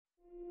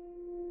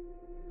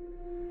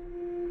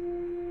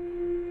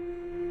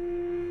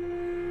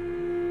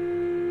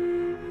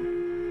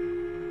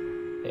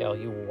Hey, all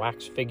you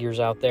wax figures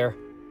out there.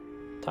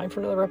 Time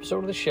for another episode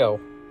of the show.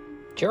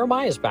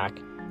 Jeremiah's back.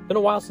 Been a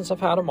while since I've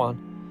had him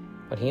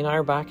on, but he and I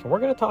are back, and we're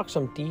going to talk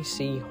some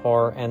DC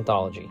horror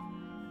anthology.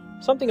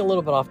 Something a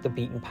little bit off the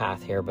beaten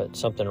path here, but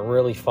something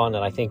really fun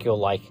that I think you'll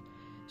like.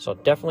 So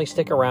definitely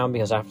stick around,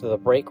 because after the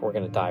break, we're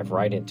going to dive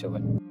right into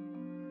it.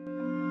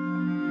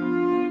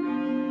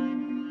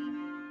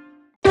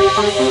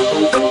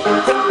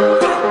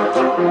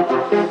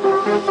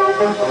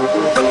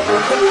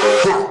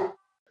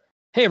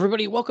 Hey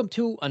everybody, welcome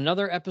to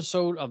another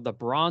episode of the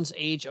Bronze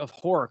Age of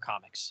Horror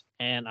Comics.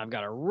 And I've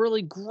got a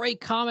really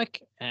great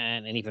comic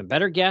and an even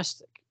better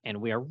guest.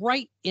 And we are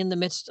right in the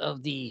midst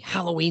of the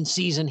Halloween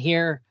season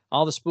here.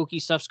 All the spooky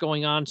stuff's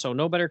going on. So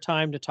no better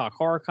time to talk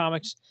horror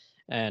comics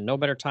and no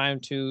better time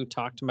to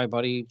talk to my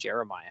buddy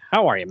Jeremiah.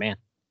 How are you, man?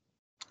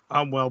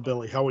 I'm well,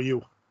 Billy. How are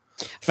you?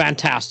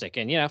 Fantastic.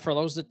 And yeah, for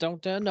those that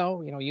don't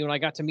know, you and I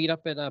got to meet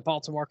up at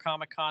Baltimore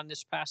Comic-Con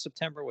this past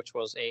September, which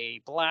was a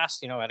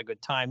blast. Had a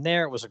good time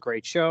there. It was a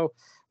great show.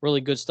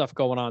 Really good stuff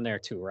going on there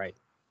too, right?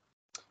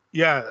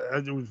 Yeah,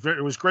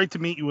 it was great to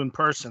meet you in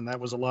person. That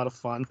was a lot of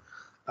fun.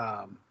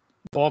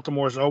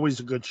 Baltimore is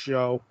always a good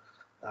show.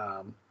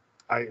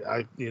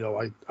 I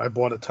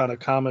bought a ton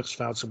of comics,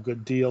 found some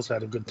good deals,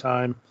 had a good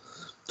time,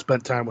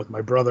 spent time with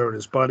my brother and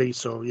his buddy.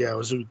 So yeah, it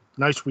was a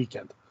nice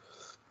weekend.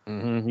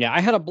 Mm-hmm. Yeah,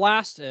 I had a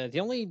blast. The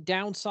only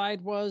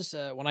downside was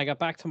when I got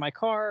back to my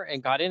car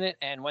and got in it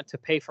and went to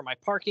pay for my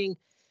parking,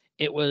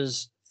 it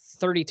was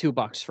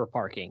 $32 for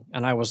parking.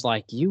 And I was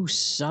like, you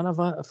son of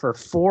a, for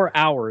 4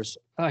 hours.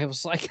 I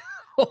was like,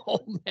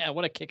 oh man,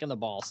 what a kick in the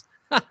balls.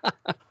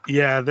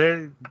 Yeah,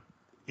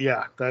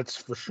 that's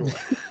for sure.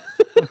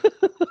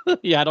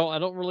 Yeah, I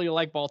don't really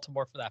like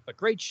Baltimore for that, but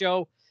great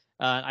show.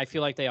 I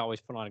feel like they always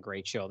put on a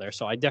great show there.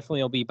 So I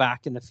definitely will be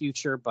back in the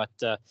future. But,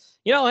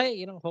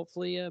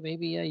 hopefully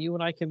maybe you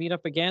and I can meet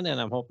up again.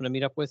 And I'm hoping to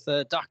meet up with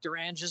Dr.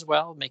 Ange as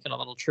well, making a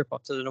little trip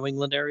up to the New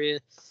England area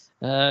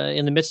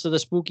in the midst of the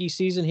spooky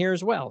season here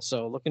as well.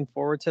 So looking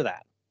forward to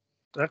that.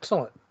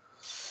 Excellent.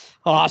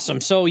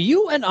 Awesome. So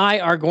you and I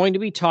are going to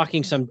be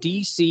talking some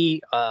DC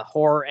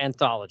horror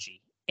anthology.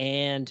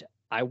 And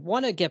I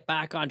want to get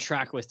back on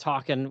track with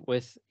talking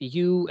with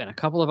you and a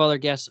couple of other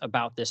guests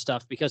about this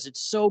stuff because it's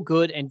so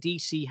good and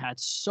DC had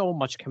so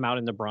much come out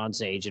in the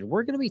Bronze Age. And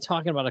we're going to be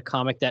talking about a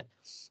comic that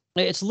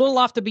it's a little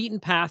off the beaten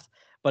path,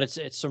 but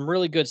it's some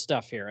really good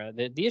stuff here.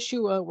 The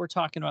issue we're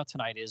talking about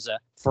tonight is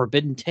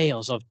Forbidden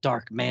Tales of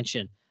Dark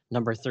Mansion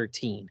number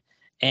 13.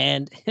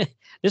 And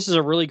this is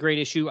a really great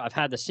issue. I've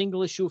had the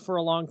single issue for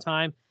a long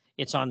time.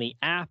 It's on the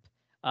app.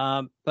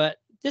 But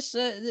this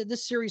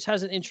series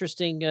has an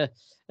interesting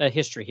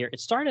history here.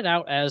 It started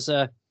out as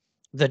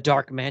the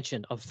Dark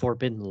Mansion of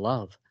Forbidden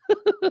Love.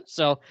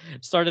 So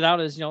it started out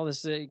as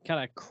this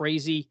kind of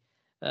crazy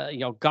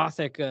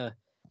gothic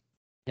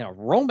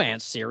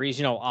romance series,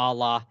 a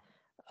la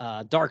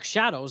Dark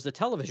Shadows, the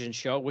television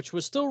show, which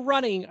was still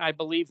running, I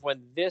believe,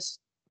 when this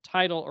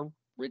title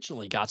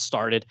originally got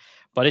started,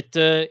 but it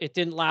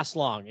didn't last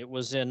long. It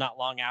was not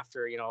long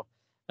after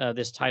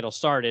this title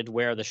started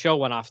where the show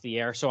went off the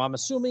air. So I'm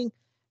assuming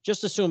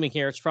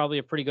here, it's probably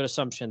a pretty good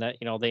assumption that,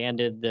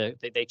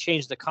 they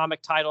changed the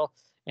comic title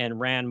and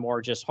ran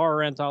more just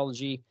horror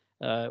anthology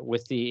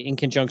in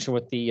conjunction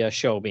with the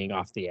show being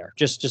off the air.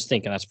 Just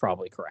thinking that's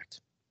probably correct.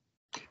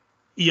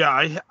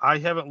 Yeah, I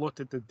haven't looked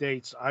at the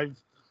dates.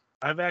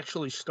 I've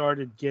actually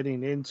started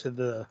getting into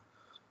the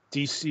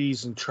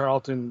DC's and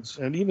Charlton's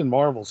and even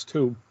Marvel's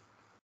too,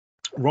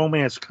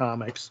 romance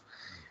comics.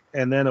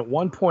 And then at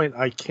one point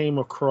I came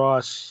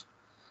across,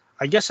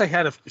 I guess I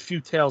had a few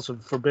tales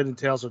of Forbidden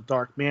Tales of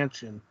Dark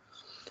Mansion,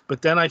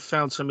 but then I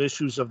found some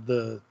issues of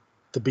the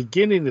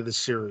beginning of the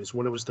series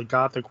when it was the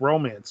gothic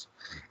romance.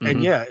 Mm-hmm.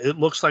 And yeah, it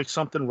looks like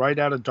something right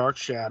out of Dark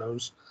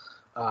Shadows.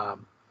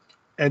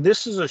 And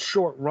this is a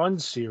short run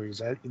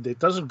series. It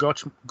doesn't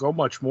go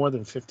much more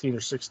than 15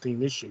 or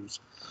 16 issues.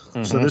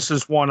 Mm-hmm. So this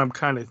is one I'm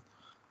kind of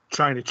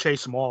trying to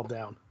chase them all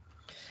down.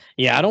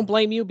 Yeah, I don't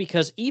blame you,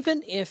 because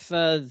even if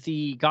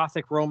the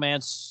gothic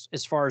romance,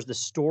 as far as the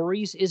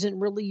stories, isn't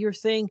really your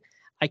thing,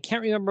 I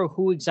can't remember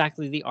who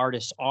exactly the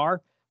artists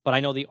are, but I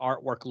know the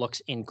artwork looks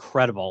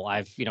incredible.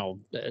 I've,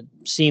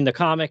 seen the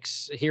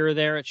comics here or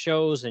there at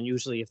shows, and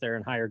usually if they're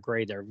in higher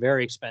grade, they're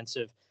very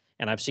expensive.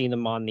 And I've seen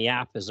them on the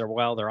app as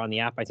well. They're on the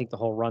app. I think the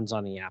whole run's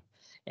on the app.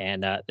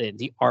 And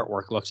the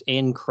artwork looks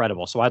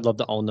incredible. So I'd love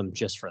to own them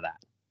just for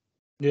that.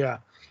 Yeah.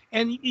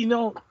 And,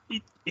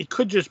 it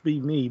could just be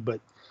me,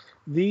 but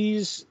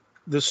the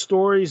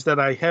stories that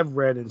I have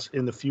read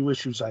in the few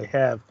issues I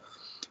have,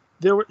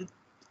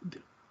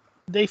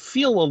 they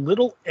feel a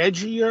little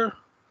edgier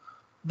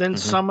than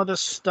some of the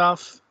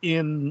stuff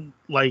in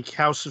like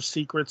House of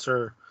Secrets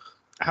or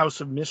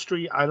House of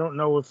Mystery. I don't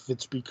know if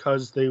it's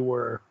because they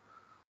were,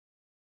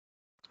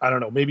 I don't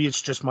know, maybe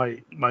it's just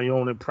my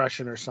own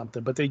impression or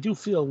something, but they do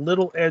feel a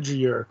little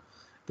edgier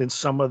than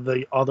some of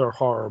the other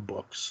horror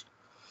books.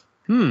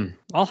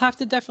 I'll have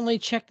to definitely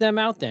check them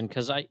out then,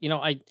 because I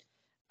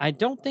I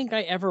don't think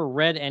I ever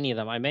read any of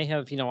them. I may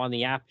have, on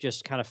the app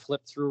just kind of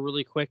flipped through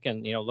really quick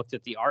and, looked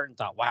at the art and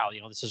thought, wow,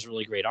 this is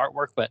really great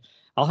artwork, but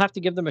I'll have to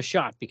give them a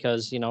shot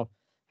because,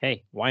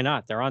 hey, why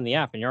not? They're on the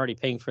app and you're already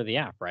paying for the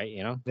app, right?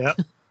 Yeah.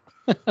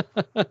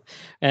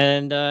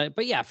 And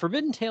but yeah,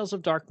 Forbidden Tales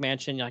of Dark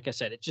Mansion, like I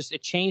said,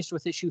 it changed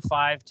with issue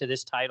 5 to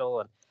this title,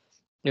 and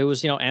it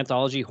was,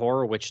 anthology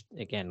horror, which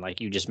again,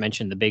 like you just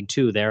mentioned, the big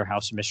two there,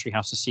 House of Mystery,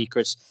 House of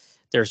Secrets.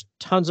 There's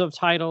tons of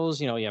titles.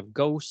 You have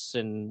Ghosts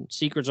and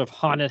Secrets of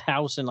Haunted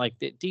House, and like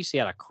DC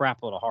had a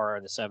crap load of horror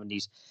in the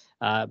 70s.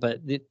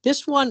 But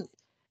this one,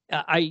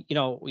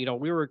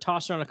 we were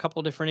tossing around a couple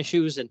of different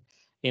issues, and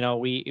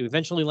we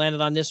eventually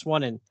landed on this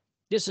one, and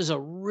this is a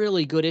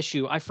really good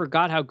issue. I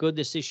forgot how good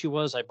this issue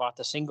was. I bought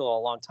the single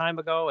a long time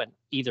ago, and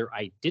either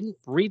I didn't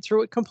read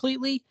through it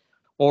completely,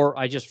 or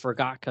I just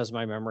forgot because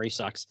my memory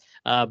sucks.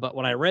 But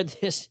when I read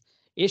this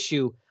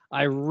issue,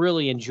 I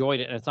really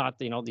enjoyed it. And I thought,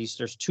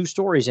 there's 2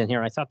 stories in here.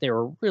 And I thought they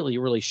were really,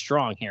 really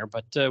strong here.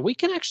 But we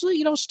can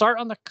actually, start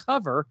on the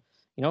cover,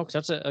 because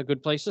that's a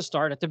good place to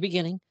start at the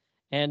beginning.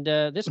 And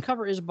this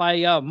cover is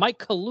by Mike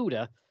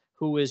Kaluta,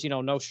 who is,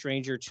 no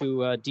stranger to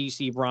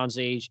DC Bronze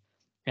Age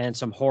and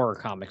some horror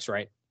comics,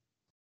 right?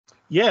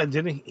 Yeah,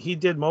 didn't he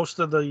did most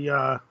of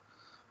the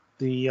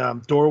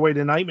Doorway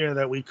to Nightmare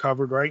that we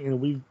covered, right?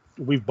 And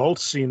we've both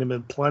seen him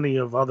in plenty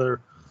of other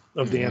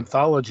of the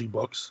anthology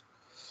books.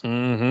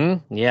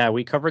 Yeah,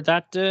 we covered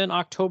that in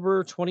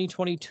October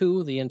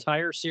 2022, the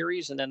entire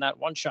series, and then that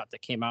one shot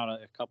that came out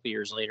a couple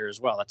years later as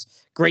well.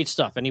 That's great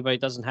stuff. Anybody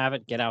doesn't have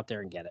it, get out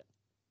there and get it.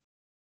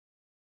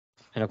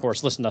 And of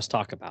course, listen to us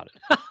talk about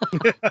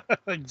it.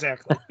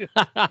 Exactly.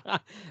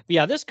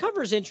 Yeah, this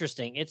cover is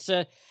interesting. It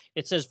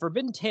says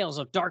Forbidden Tales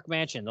of Dark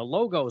Mansion. The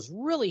logo is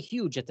really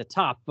huge at the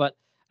top, but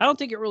I don't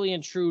think it really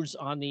intrudes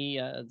on the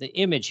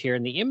image here.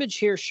 And the image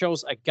here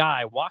shows a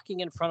guy walking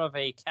in front of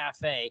a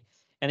cafe,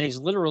 and he's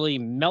literally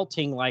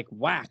melting like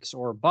wax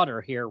or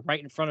butter here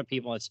right in front of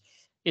people.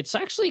 It's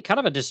actually kind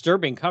of a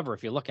disturbing cover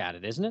if you look at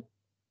it, isn't it?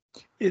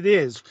 It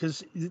is,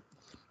 because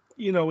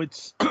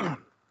it's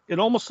it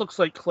almost looks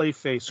like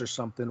Clayface or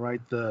something, right?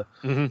 The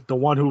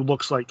one who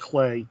looks like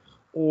clay,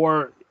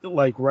 or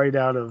like right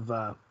out of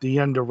the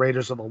end of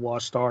Raiders of the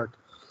Lost Ark,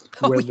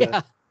 where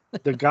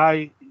the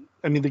guy,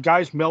 I mean, the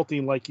guy's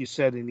melting, like you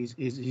said, and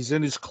he's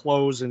in his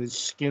clothes, and his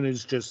skin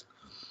is just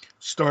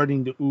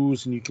starting to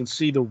ooze, and you can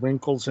see the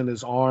wrinkles in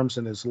his arms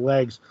and his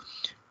legs,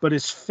 but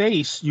his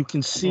face, you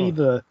can see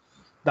the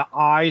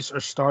eyes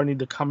are starting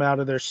to come out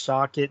of their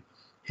socket.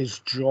 His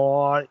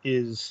jaw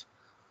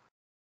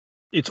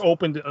it's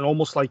opened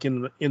almost like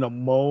in a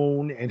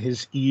moan, and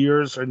his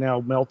ears are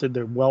now melted.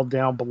 They're well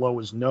down below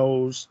his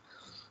nose,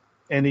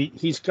 and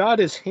he's got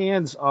his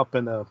hands up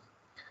in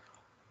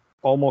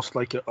almost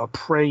like a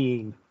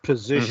praying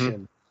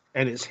position,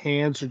 and his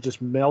hands are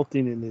just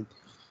melting, and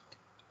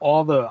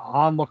all the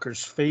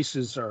onlookers'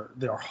 faces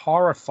they're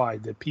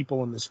horrified that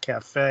people in this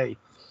cafe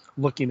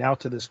looking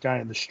out to this guy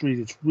in the street.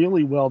 It's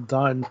really well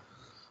done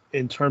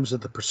in terms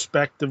of the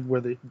perspective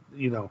where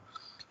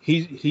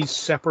he's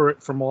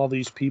separate from all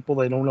these people.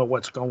 They don't know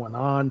what's going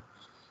on,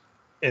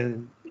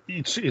 and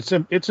it's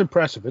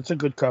impressive. It's a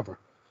good cover.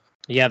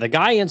 Yeah, the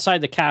guy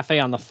inside the cafe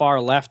on the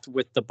far left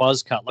with the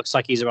buzz cut looks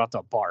like he's about to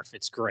barf.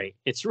 It's great.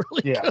 It's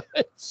really good.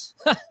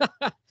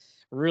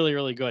 Really,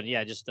 really good.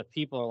 Yeah, just the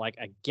people are like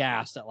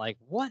aghast at like,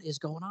 what is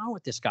going on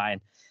with this guy?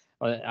 And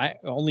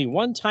only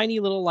one tiny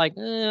little like,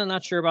 I'm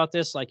not sure about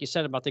this. Like you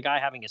said about the guy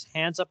having his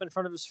hands up in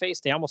front of his face,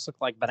 they almost look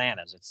like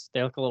bananas.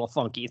 They look a little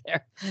funky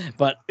there,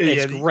 but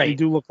it's great. They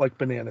do look like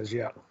bananas.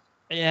 Yeah.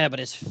 Yeah, but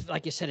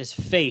like you said, his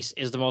face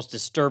is the most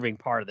disturbing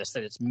part of this.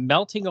 That it's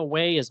melting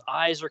away. His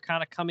eyes are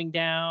kind of coming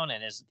down,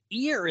 and his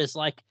ear is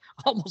like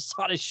almost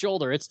on his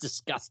shoulder. It's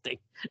disgusting.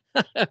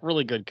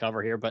 Really good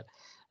cover here, but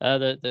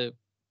the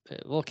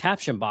little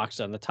caption box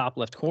on the top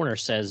left corner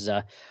says,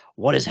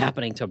 "What is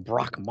happening to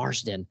Brock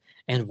Marsden,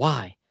 and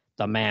why?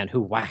 The man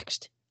who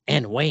waxed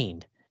and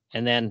waned."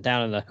 And then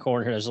down in the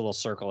corner, there's a little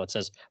circle that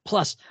says,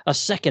 "Plus a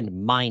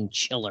second mind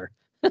chiller."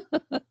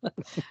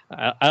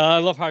 I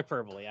love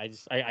hyperbole.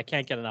 I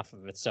can't get enough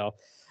of it. So,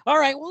 all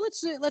right, well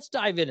let's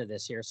dive into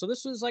this here. So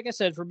this was, like I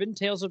said, Forbidden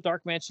Tales of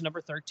Dark Mansion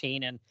number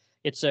 13, and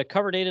it's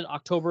cover dated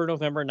October,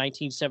 November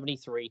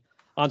 1973.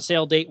 On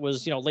sale date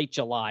was late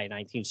July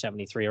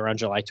 1973, around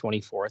July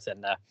 24th,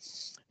 and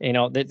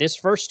this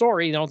first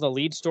story, the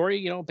lead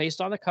story,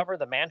 based on the cover,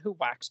 The Man Who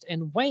Waxed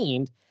and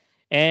Waned,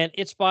 and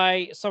it's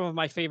by some of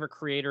my favorite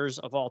creators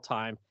of all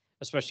time,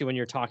 especially when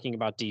you're talking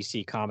about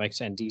DC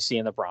Comics and DC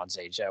in the Bronze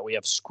Age. We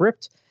have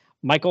script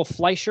Michael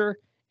Fleischer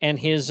and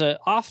his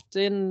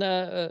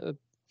often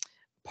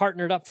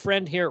partnered up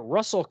friend here,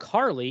 Russell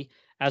Carley,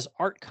 as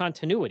art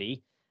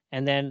continuity,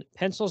 and then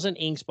pencils and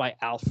inks by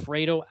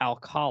Alfredo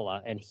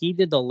Alcala, and he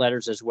did the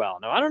letters as well.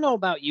 Now, I don't know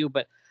about you,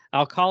 but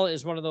Alcala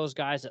is one of those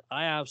guys that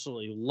I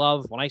absolutely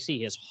love. When I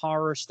see his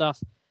horror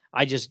stuff,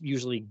 I just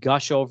usually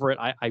gush over it.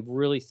 I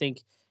really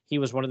think he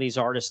was one of these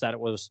artists that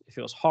if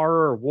it was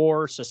horror,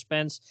 war,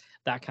 suspense,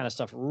 that kind of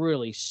stuff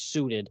really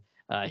suited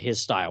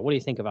his style. What do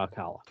you think about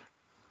Alcala?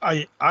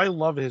 I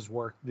love his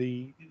work.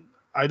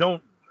 I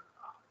don't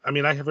I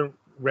mean, I haven't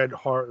read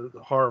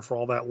horror for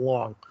all that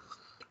long,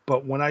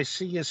 but when I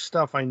see his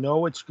stuff, I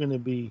know it's going to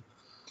be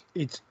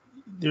it's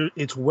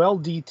it's well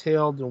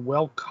detailed and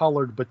well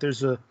colored, but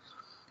there's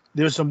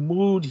a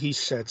mood he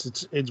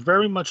sets. It's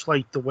very much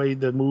like the way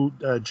the mood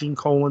Gene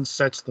Colan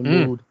sets the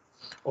Mm. mood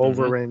Hmm.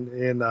 over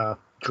in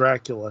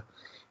Dracula.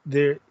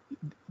 The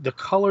the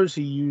colors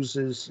he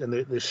uses and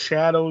the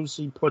shadows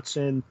he puts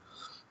in,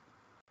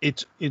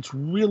 it's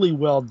really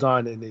well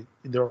done, and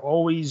they're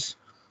always,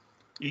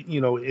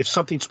 if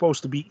something's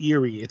supposed to be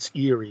eerie, it's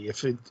eerie.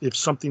 If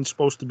something's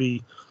supposed to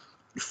be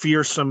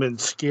fearsome and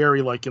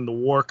scary, like in the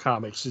war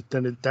comics,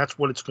 that's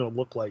what it's going to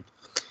look like.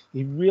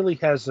 He really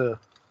has a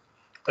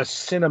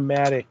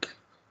cinematic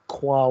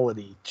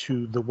quality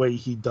to the way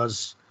he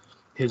does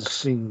his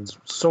scenes.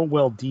 So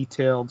well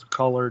detailed,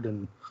 colored,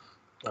 and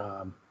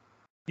um,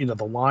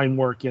 the line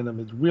work in them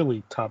is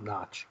really top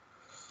notch.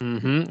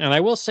 And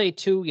I will say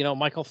too,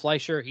 Michael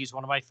Fleischer, he's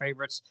one of my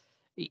favorites,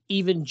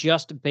 even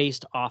just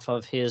based off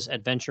of his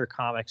Adventure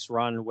Comics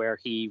run where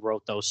he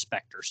wrote those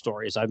Spectre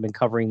stories. I've been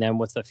covering them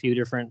with a few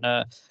different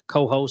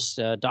co-hosts,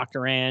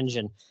 Dr. Ange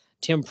and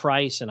Tim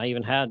Price, and I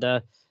even had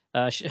the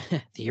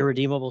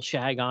Irredeemable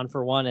Shag on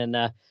for one.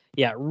 And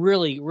yeah,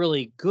 really,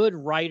 really good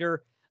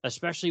writer,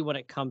 especially when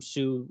it comes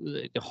to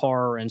the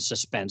horror and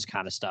suspense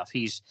kind of stuff.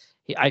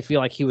 I feel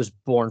like he was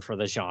born for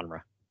the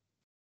genre.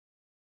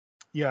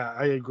 Yeah,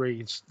 I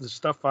agree. The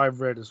stuff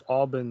I've read has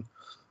all been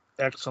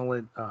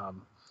excellent.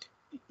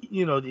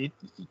 The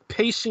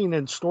pacing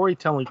and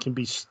storytelling can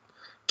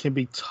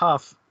be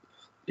tough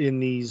in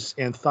these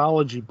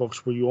anthology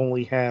books where you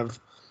only have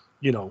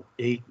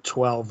 8,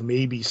 12,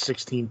 maybe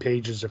 16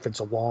 pages if it's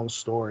a long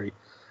story,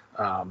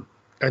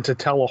 and to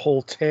tell a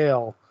whole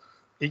tale,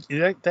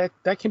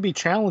 that can be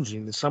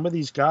challenging. Some of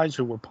these guys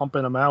who were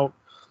pumping them out,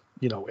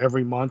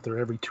 every month or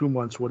every 2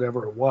 months,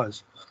 whatever it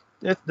was,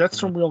 that's Mhm.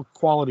 some real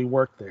quality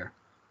work there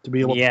to be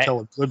able to Yeah,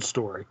 tell a good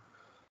story.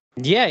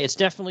 Yeah, it's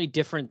definitely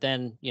different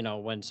than,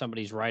 when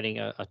somebody's writing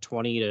a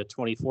 20 to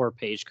 24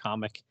 page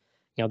comic.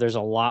 There's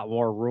a lot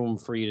more room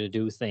for you to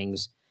do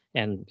things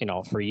and,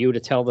 for you to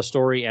tell the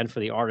story and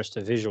for the artist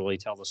to visually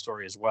tell the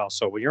story as well.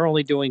 So when you're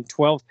only doing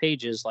 12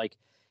 pages like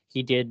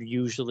he did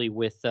usually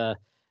with the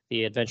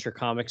Adventure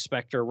Comics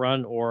Spectre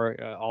run,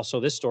 or also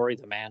this story,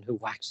 The Man Who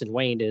Waxed and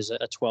Waned, is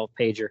a 12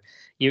 pager.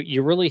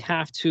 You really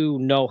have to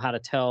know how to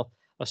tell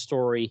a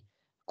story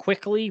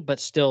quickly, but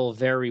still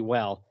very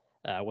well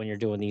when you're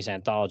doing these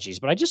anthologies.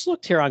 But I just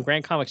looked here on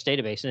Grand Comics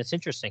Database, and it's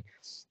interesting.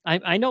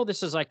 I know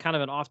this is like kind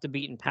of an off the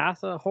beaten path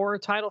horror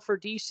title for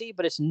DC,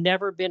 but it's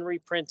never been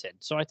reprinted.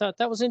 So I thought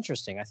that was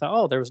interesting. I thought,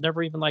 oh, there was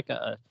never even like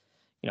a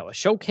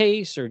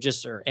showcase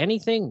or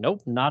anything.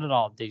 Nope, not at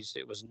all.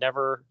 It was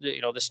never,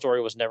 this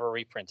story was never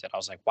reprinted. I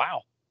was like,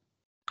 wow.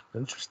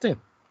 Interesting.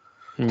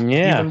 Even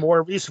Yeah.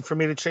 more reason for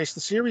me to chase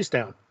the series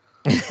down.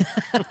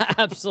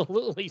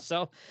 Absolutely.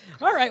 So,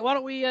 all right, why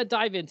don't we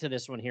dive into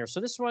this one here? So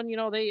this one,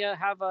 they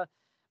have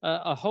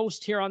a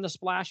host here on the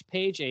splash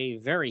page, a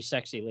very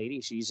sexy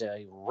lady. She's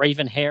a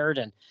raven haired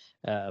and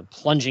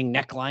plunging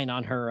neckline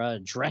on her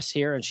dress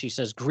here, and she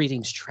says,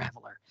 "Greetings,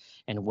 traveler,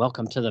 and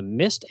welcome to the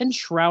mist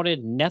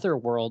enshrouded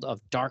netherworld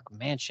of Dark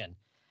Mansion.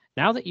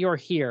 Now that you're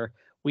here,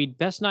 we'd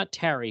best not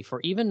tarry,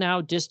 for even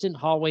now distant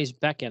hallways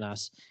beckon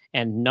us,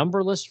 and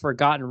numberless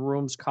forgotten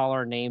rooms call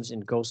our names in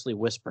ghostly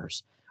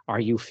whispers. Are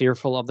you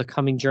fearful of the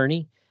coming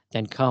journey?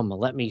 Then come,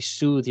 let me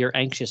soothe your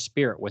anxious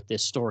spirit with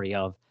this story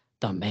of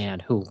the man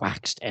who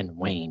waxed and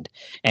waned."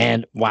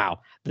 And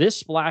wow, this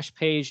splash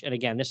page, and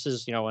again, this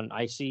is, when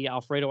I see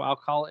Alfredo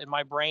Alcala in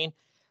my brain,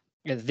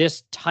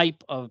 this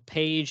type of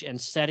page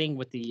and setting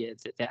with the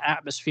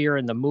atmosphere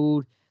and the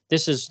mood,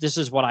 this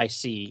is what I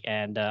see.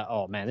 And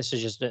oh man, this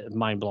is just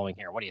mind blowing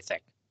here. What do you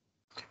think?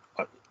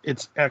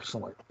 It's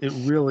excellent. It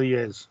really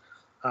is.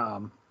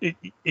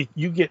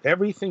 You get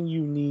everything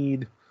you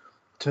need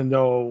to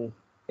know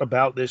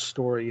about this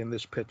story in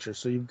this picture.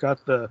 So you've got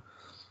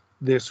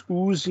this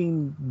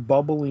oozing,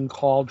 bubbling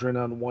cauldron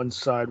on one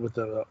side with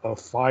a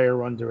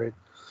fire under it.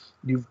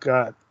 You've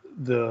got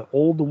the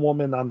old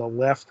woman on the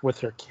left with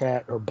her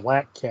cat, her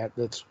black cat,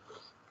 that's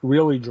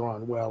really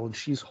drawn well, and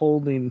she's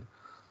holding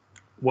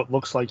what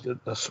looks like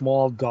a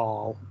small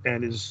doll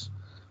and is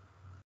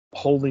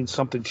holding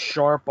something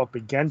sharp up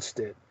against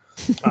it.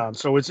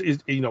 So is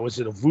it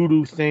a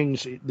voodoo thing?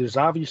 There's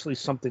obviously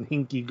something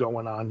hinky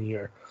going on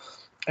here.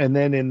 And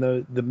then in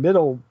the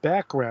middle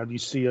background, you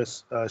see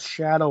a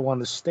shadow on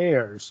the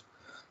stairs,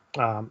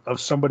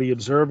 of somebody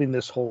observing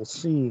this whole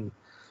scene.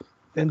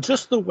 And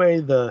just the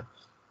way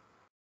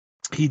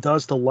he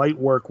does the light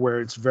work,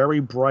 where it's very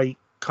bright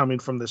coming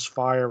from this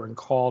fire and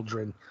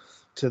cauldron,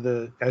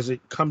 to as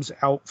it comes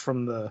out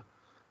from the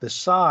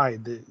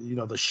side,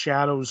 the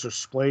shadows are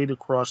splayed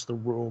across the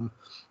room.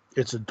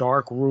 It's a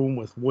dark room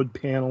with wood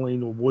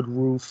paneling, a wood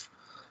roof,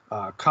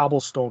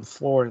 cobblestone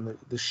floor, and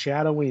the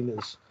shadowing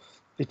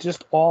it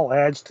just all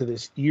adds to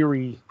this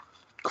eerie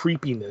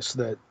creepiness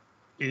that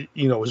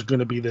is going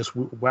to be this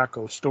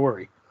wacko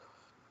story.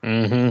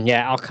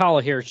 Yeah,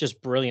 Alcala here is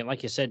just brilliant.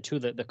 Like you said, too,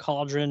 the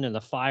cauldron and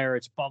the fire,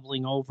 it's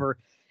bubbling over.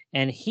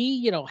 And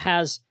he,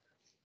 has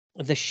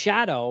the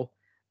shadow,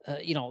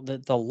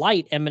 the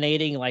light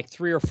emanating like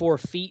 3 or 4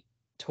 feet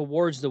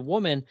towards the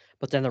woman,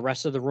 but then the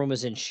rest of the room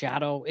is in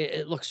shadow.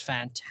 It looks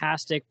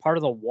fantastic. Part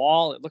of the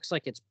wall, it looks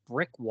like it's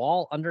brick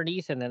wall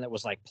underneath, and then it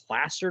was like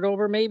plastered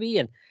over maybe,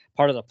 and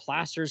part of the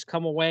plasters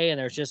come away, and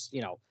there's just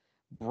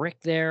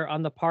brick there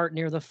on the part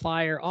near the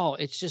fire. Oh,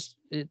 it's just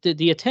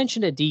the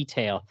attention to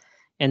detail.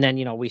 And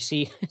then we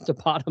see at the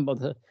bottom of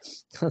the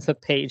of the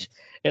page,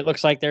 it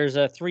looks like there's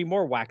 3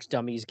 more wax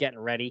dummies getting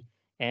ready,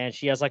 and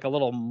she has like a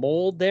little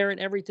mold there and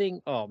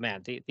everything. Oh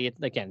man, the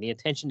again the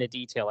attention to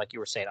detail, like you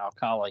were saying,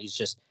 Alcala, he's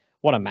just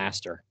what a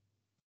master.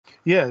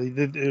 Yeah,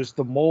 there's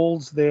the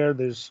molds there.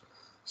 There's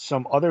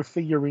some other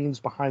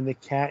figurines behind the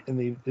cat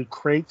in the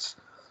crates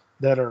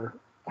that are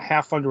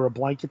half under a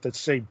blanket that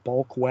say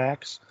bulk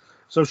wax.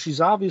 So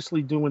she's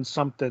obviously doing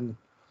something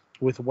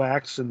with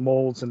wax and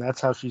molds, and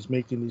that's how she's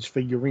making these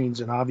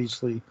figurines. And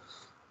obviously,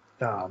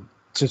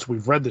 since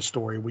we've read the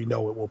story, we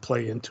know it will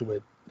play into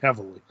it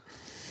heavily.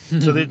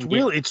 So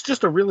Yeah, it's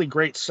just a really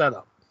great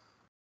setup.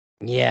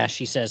 yeah.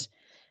 She says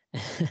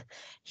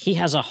he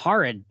has a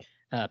horrid,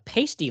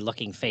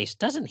 pasty-looking face,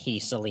 doesn't he,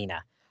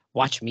 Selena?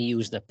 Watch me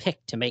use the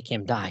pick to make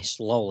him die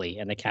slowly.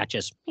 And the cat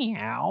just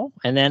meow,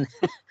 and then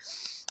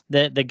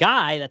the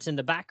guy that's in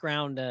the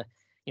background,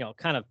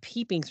 kind of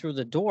peeping through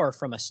the door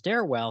from a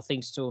stairwell,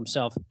 thinks to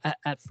himself,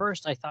 at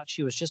first I thought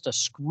she was just a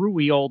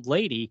screwy old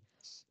lady,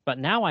 but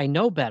now I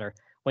know better.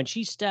 When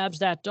she stabs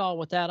that doll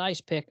with that ice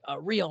pick, a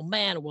real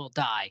man will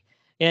die.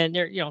 And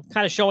they're,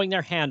 kind of showing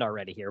their hand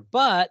already here,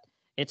 but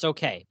it's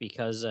okay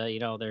because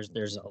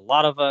there's a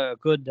lot of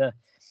good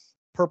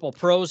purple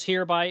prose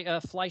here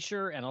by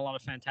Fleischer, and a lot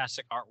of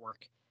fantastic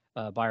artwork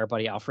by our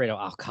buddy Alfredo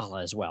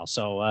Alcala as well.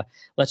 So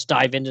let's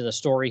dive into the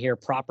story here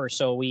proper.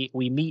 So we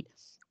meet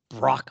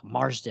Brock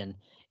Marsden,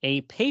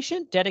 a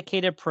patient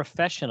dedicated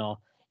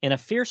professional in a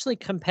fiercely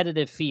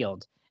competitive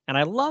field. And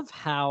I love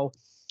how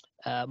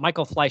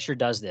Michael Fleischer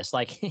does this.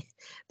 Like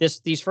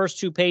these first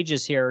 2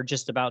 pages here are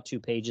just about 2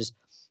 pages.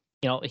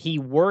 He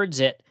words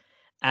it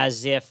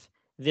as if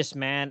this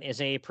man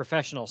is a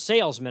professional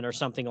salesman or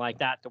something like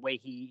that, the way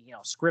he,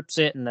 scripts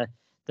it and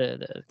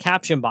the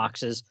caption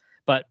boxes.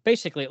 But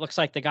basically, it looks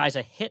like the guy's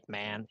a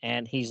hitman,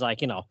 and he's like,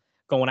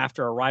 going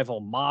after a rival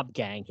mob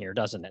gang here,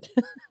 doesn't it?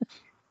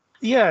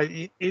 Yeah,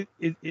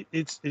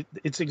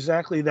 it's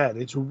exactly that.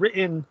 It's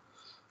written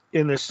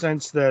in the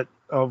sense that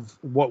of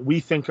what we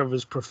think of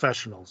as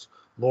professionals,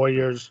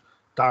 lawyers,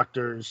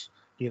 doctors,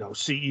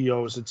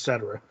 CEOs,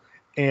 etc.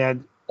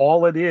 And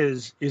all it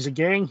is a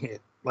gang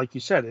hit, like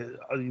you said.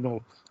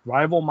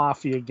 Rival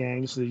mafia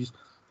gangs.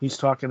 He's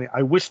talking.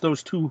 I wish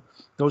those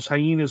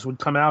hyenas would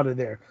come out of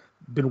there.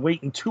 Been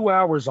waiting 2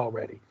 hours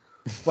already,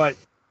 but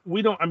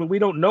we don't. I mean, we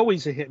don't know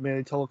he's a hitman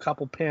until a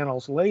couple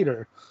panels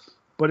later.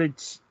 But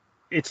it's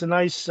a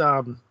nice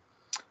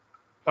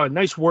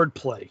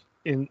wordplay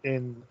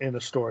in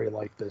a story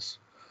like this.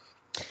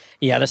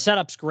 Yeah, the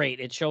setup's great.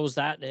 It shows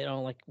that,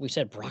 like we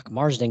said, Brock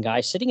Marsden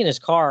guy sitting in his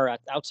car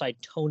outside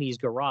Tony's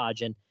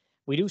garage, and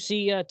we do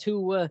see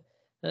 2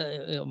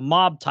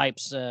 mob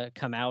types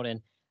come out,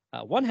 and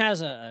one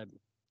has a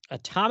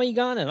Tommy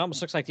gun, and it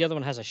almost looks like the other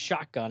one has a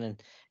shotgun,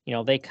 and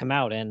they come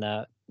out,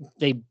 and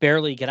they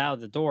barely get out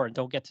of the door and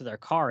don't get to their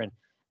car, and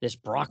this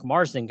Brock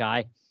Marsden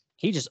guy,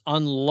 he just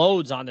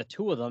unloads on the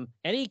 2 of them,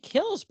 and he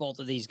kills both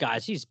of these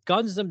guys. He's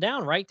guns them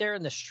down right there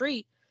in the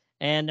street,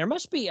 and there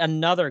must be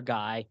another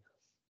guy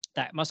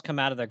that must come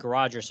out of the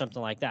garage or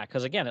something like that.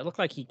 Because again, it looked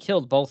like he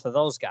killed both of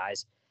those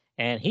guys,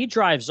 and he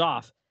drives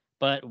off.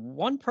 But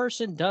one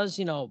person does,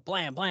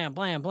 blam, blam,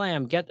 blam,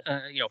 blam, get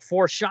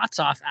 4 shots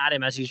off at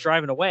him as he's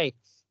driving away,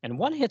 and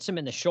one hits him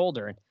in the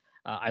shoulder. And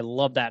I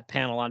love that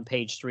panel on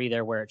page 3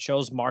 there where it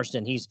shows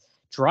Marston. He's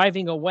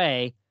driving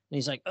away, and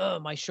he's like, "Oh,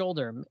 my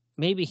shoulder.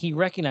 Maybe he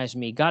recognized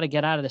me. Got to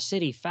get out of the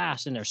city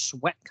fast." And there's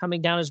sweat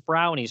coming down his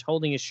brow, and he's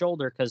holding his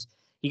shoulder because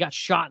he got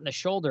shot in the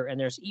shoulder. And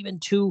there's even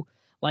 2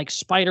 like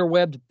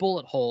spider-webbed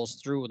bullet holes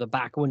through the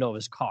back window of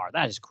his car.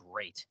 That is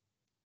great.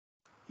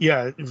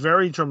 Yeah,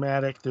 very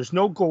dramatic. There's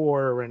no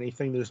gore or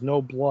anything. There's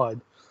no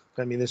blood.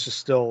 I mean, this is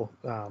still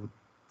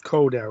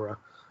code era,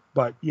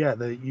 but yeah,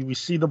 we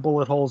see the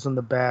bullet holes in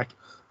the back,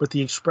 but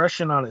the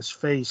expression on his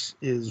face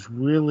is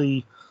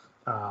really,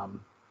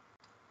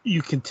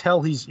 you can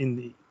tell he's in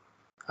the,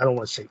 I don't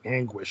want to say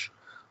anguish,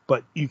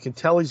 but you can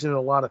tell he's in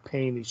a lot of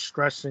pain. He's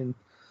stressing.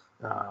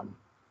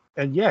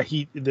 And yeah,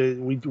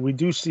 we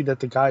do see that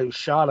the guy who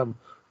shot him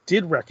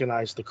did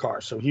recognize the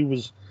car, so he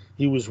was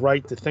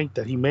right to think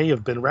that he may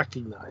have been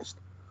recognized.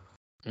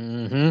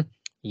 Mm-hmm.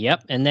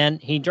 Yep. And then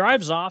he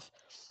drives off.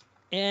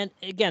 And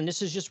again,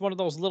 this is just one of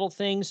those little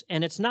things.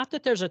 And it's not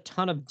that there's a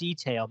ton of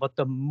detail, but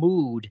the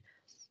mood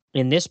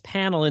in this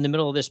panel in the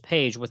middle of this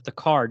page with the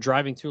car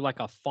driving through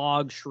like a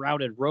fog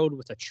shrouded road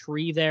with a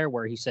tree there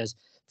where he says,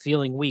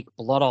 "Feeling weak,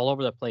 blood all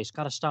over the place.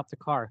 Got to stop the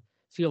car.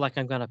 Feel like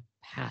I'm going to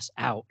pass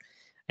out."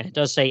 And it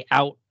does say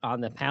out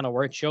on the panel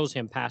where it shows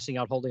him passing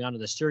out, holding onto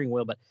the steering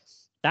wheel. But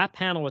that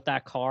panel with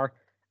that car,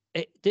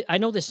 I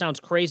know this sounds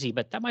crazy,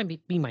 but that might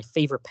be my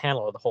favorite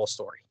panel of the whole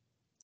story.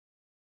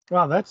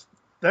 Wow,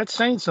 that's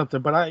saying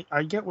something, but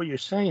I get what you're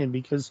saying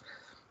because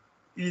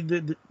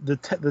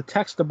the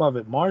text above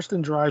it,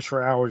 Marston drives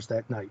for hours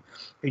that night,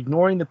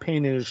 ignoring the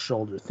pain in his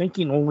shoulder,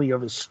 thinking only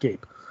of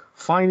escape.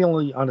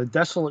 Finally, on a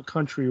desolate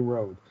country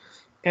road.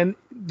 And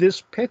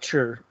this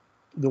picture,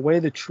 the way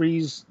the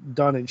tree's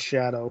done in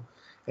shadow,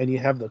 and you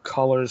have the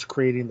colors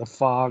creating the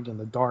fog and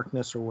the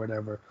darkness or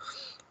whatever,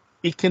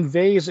 it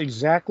conveys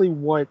exactly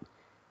what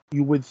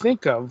you would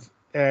think of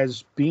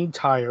as being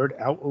tired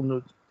out in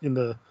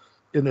the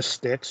in the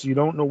sticks. You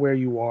don't know where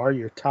you are.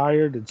 You're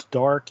tired. It's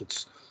dark.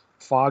 It's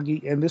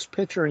foggy, and this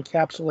picture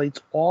encapsulates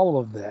all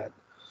of that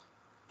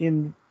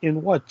in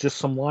what? Just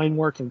some line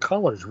work and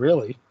colors,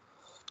 really.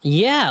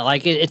 Yeah,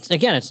 like it's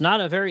again, it's not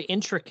a very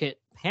intricate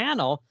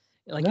panel.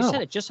 Like you said,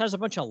 No. it just has a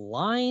bunch of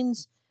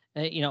lines,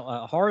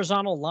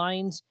 horizontal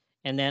lines,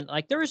 and then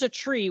like there is a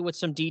tree with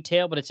some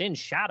detail, but it's in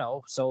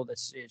shadow, so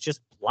it's just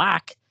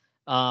black.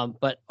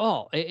 But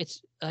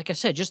it's like I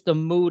said, just the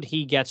mood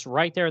he gets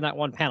right there in that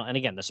one panel. And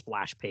again, the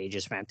splash page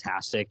is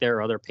fantastic. There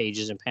are other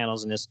pages and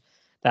panels in this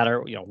that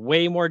are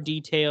way more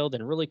detailed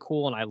and really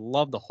cool. And I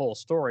love the whole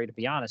story, to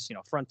be honest,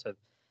 front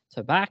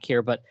to back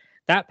here. But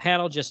that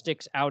panel just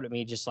sticks out at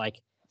me, just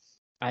like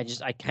I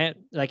can't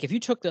like if you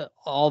took the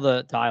all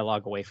the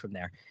dialogue away from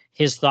there,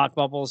 his thought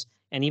bubbles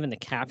and even the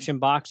caption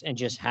box and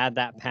just had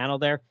that panel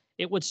there,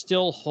 it would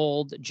still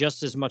hold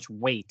just as much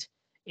weight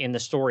in the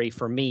story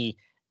for me,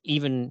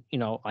 even,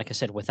 like I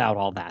said, without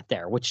all that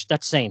there, which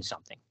that's saying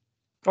something.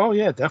 Oh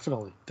yeah,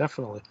 definitely,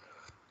 definitely.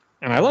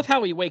 And I love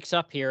how he wakes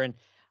up here. And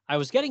I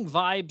was getting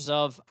vibes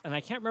of, and I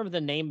can't remember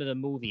the name of the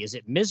movie. Is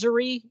it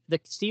Misery,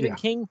 the Stephen Yeah.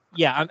 King?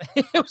 Yeah,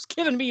 it was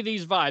giving me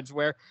these vibes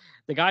where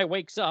the guy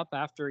wakes up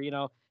after,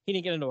 he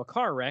didn't get into a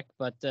car wreck,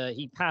 but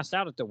he passed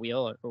out at the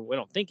wheel. Or we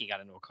don't think he got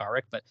into a car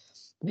wreck, but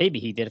maybe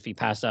he did if he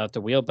passed out at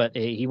the wheel. But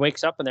he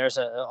wakes up and there's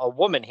a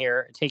woman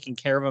here taking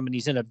care of him, and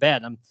he's in a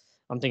bed.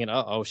 I'm thinking,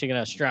 is she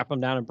gonna strap him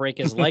down and break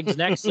his legs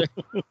next?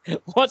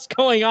 What's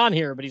going on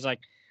here? But he's like,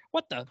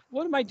 what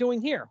am I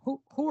doing here?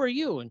 Who are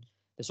you? And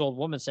this old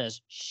woman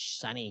says, "Shh,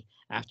 Sonny,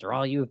 after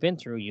all you've been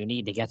through, you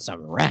need to get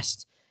some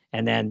rest."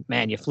 And then,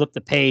 man, you flip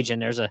the page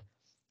and there's a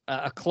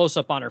close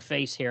up on her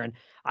face here. And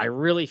I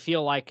really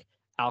feel like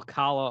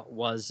Alcala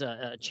was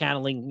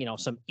channeling,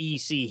 some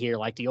EC here,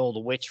 like the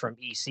old witch from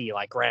EC,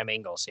 like Graham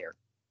Ingalls here.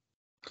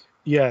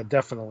 Yeah,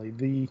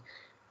 definitely.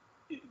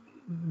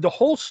 The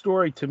whole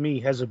story to me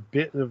has a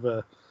bit of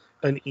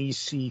an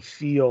EC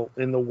feel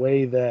in the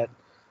way that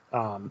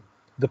um,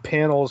 the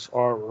panels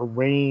are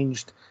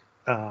arranged.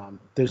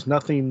 There's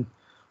nothing,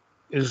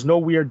 there's no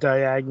weird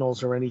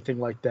diagonals or anything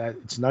like that.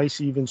 It's nice,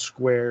 even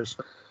squares.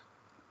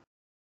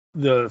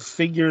 The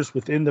figures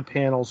within the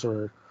panels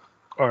are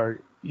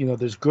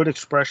there's good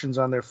expressions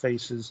on their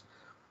faces.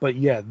 But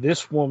yeah,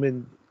 this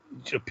woman,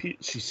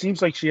 she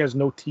seems like she has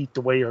no teeth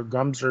the way her Hmm.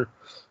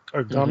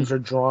 gums are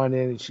drawn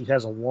in, and she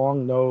has a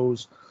long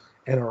nose,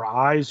 and her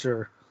eyes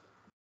are,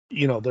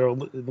 they're a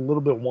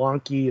little bit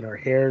wonky, and her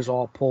hair's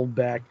all pulled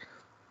back.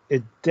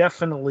 It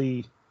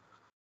definitely,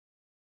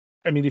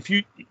 I mean, if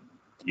you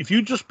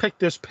just pick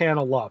this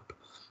panel up,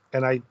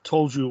 and I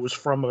told you it was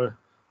from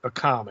a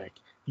comic,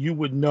 you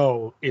would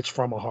know it's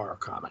from a horror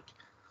comic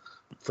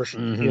for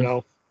sure. Hmm. I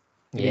mean,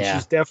 Yeah.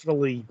 she's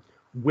definitely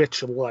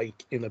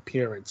witch-like in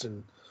appearance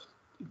and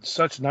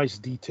such nice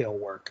detail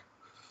work.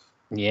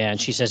 Yeah,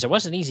 and she says, "It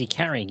wasn't easy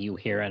carrying you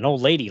here, an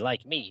old lady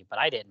like me, but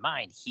I didn't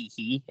mind, hee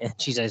hee." And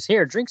she says,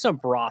 "Here, drink some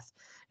broth.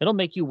 It'll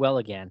make you well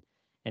again."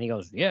 And he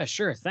goes, "Yeah,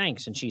 sure,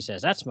 thanks." And she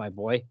says, "That's my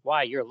boy.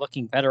 Why, you're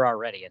looking better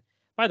already." And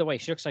by the way,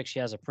 she looks like she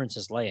has a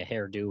Princess Leia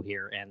hairdo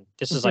here. And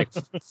this is like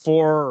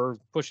 4 or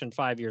pushing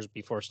 5 years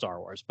before Star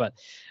Wars. But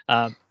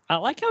I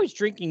like how he's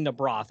drinking the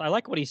broth. I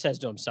like what he says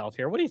to himself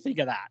here. What do you think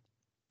of that?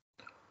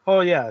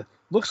 Oh yeah,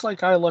 looks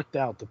like I lucked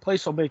out. The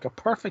place will make a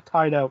perfect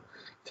hideout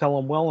till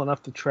I'm well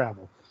enough to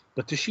travel.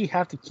 But does she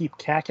have to keep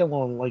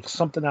cackling like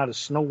something out of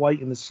Snow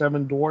White and the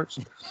Seven Dwarfs?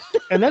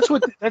 And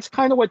that's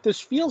kind of what this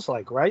feels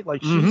like, right?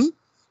 Like Mm-hmm.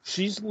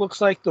 she's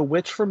looks like the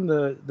witch from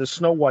the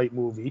Snow White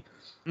movie.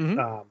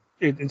 Mm-hmm.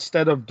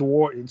 Instead of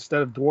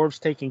dwarves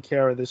taking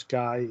care of this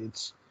guy,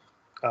 it's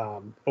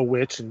a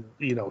witch, and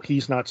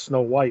he's not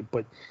Snow White,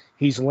 but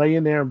he's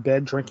laying there in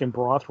bed drinking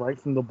broth right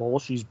from the bowl.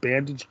 She's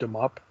bandaged him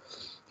up.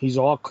 He's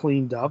all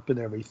cleaned up and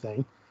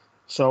everything.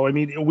 So I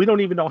mean, we don't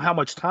even know how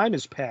much time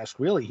has passed.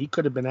 Really, he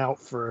could have been out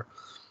for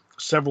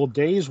several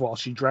days while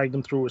she dragged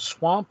him through a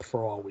swamp,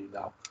 for all we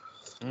know.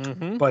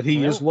 Mm-hmm. But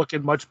he is Well,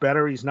 looking much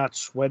better. He's not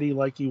sweaty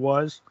like he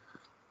was.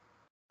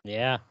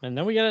 yeah, and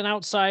then we get an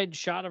outside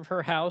shot of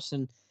her house,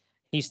 and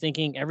he's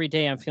thinking, "Every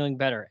day I'm feeling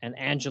better, and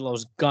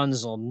Angelo's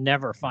guns will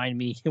never find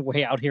me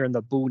way out here in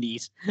the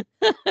boonies."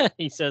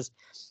 He says,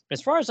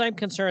 "As far as I'm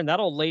concerned, that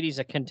old lady's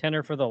a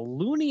contender for the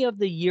Looney of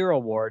the Year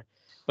award,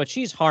 but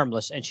she's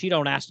harmless, and she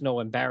don't ask no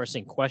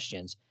embarrassing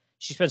questions.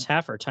 She spends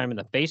half her time in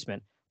the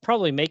basement,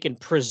 probably making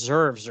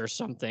preserves or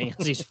something."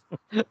 As he's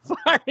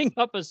firing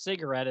up a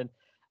cigarette, and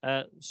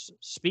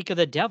speak of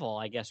the devil,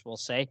 I guess we'll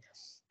say.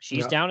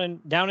 She's Yeah.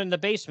 down in the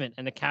basement,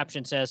 and the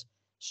caption says,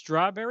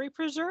 "Strawberry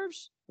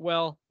preserves?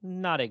 Well,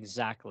 not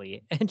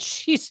exactly. And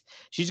she's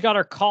got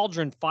her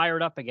cauldron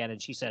fired up again,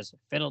 and she says,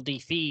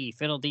 "Fiddle-dee-fee,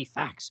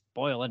 fiddle-dee-fax,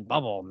 boil and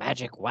bubble,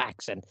 magic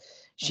wax." And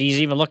she's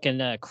even looking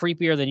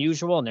creepier than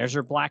usual. And there's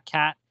her black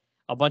cat.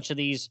 A bunch of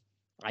these,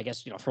 I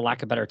guess, for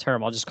lack of a better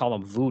term, I'll just call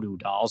them voodoo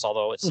dolls,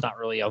 although it's not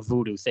really a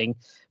voodoo thing.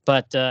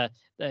 But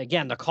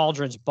again, the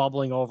cauldron's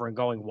bubbling over and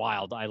going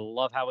wild. I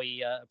love how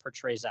he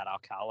portrays that,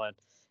 Alcala.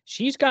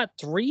 She's got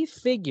three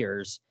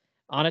figures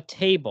on a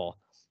table.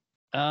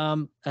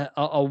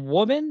 A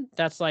woman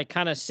that's like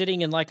kind of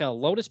sitting in like a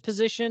lotus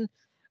position,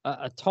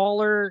 a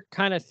taller,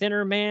 kind of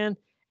thinner man,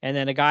 and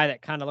then a guy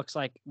that kind of looks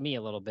like me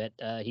a little bit.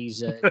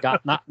 He's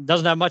got not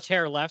doesn't have much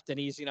hair left, and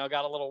he's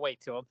got a little weight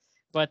to him.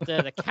 But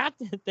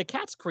the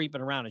cat's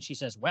creeping around, and she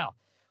says, "Well,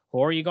 who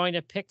are you going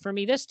to pick for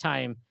me this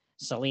time,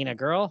 Selena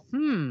girl?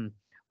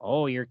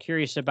 Oh, you're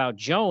curious about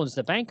Jones,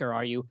 the banker,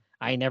 are you?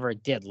 I never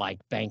did like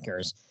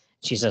bankers."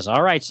 She says,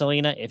 "All right,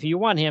 Selena, if you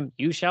want him,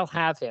 you shall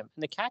have him."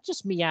 And the cat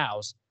just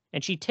meows,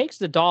 and she takes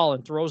the doll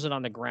and throws it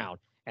on the ground.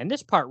 And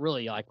this part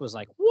really was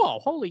like, whoa,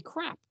 holy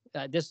crap!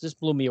 This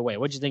blew me away.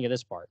 What'd you think of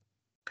this part?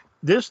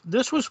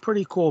 This was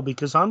pretty cool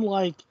because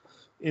unlike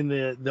in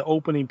the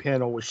opening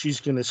panel where she's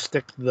going to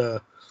stick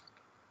the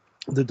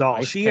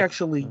doll,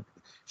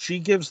 she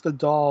gives the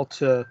doll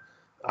to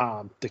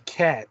the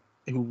cat,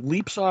 who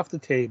leaps off the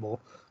table,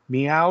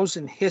 meows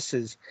and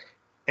hisses,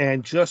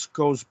 and just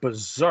goes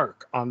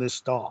berserk on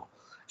this doll,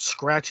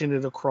 scratching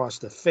it across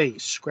the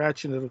face,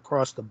 scratching it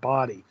across the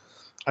body.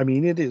 I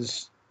mean, it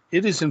is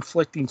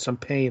inflicting some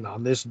pain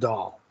on this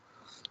doll,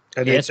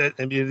 and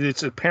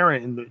it's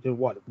apparent in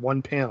what,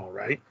 one panel,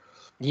 right?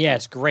 Yeah,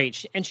 it's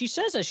great. And she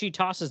says as she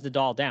tosses the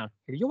doll down,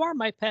 "Here you are,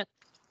 my pet.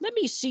 Let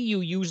me see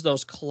you use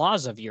those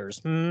claws of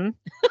yours." I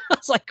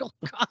was like, oh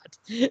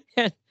God.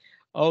 And,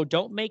 "Oh,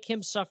 don't make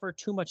him suffer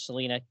too much,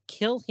 Selena.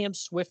 Kill him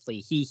swiftly.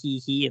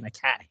 He. And the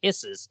cat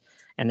hisses.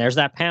 And there's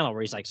that panel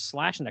where he's like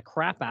slashing the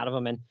crap out of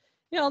him. And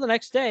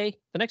the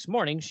next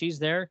morning, she's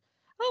there.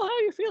 "Oh, how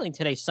are you feeling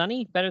today,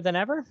 Sonny? Better than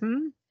ever?"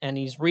 And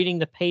he's reading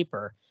the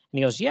paper. And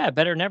he goes, "Yeah,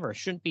 better than ever.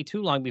 Shouldn't be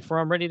too long before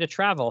I'm ready to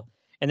travel."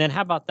 And then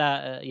how about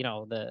that,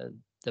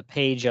 the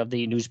page of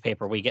the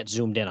newspaper we get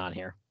zoomed in on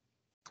here?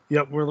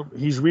 Yeah,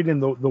 he's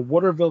reading the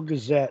Waterville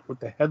Gazette with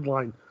the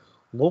headline,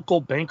 "Local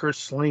Banker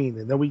Slain,"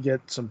 and then we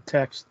get some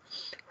text.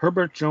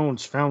 "Herbert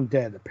Jones found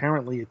dead,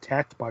 apparently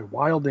attacked by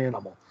wild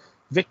animal.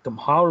 Victim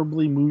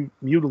horribly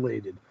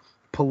mutilated.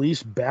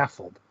 Police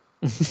baffled."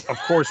 Of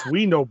course,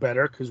 we know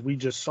better because we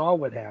just saw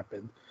what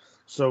happened.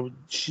 So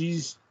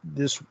this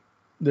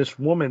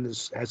woman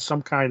has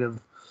some kind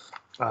of,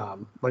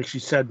 like she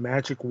said,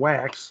 magic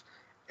wax,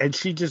 and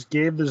she just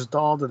gave this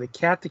doll to the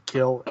cat to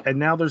kill. And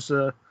now there's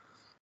an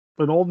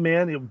old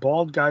man, a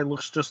bald guy,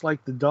 looks just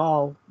like the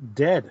doll,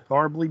 dead,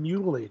 horribly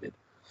mutilated.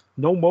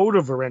 No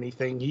motive or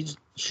anything.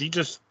 She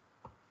just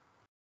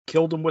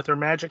killed him with her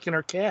magic and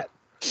her cat.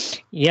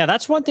 Yeah,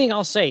 that's one thing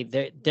I'll say.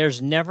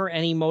 There's never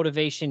any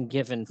motivation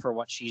given for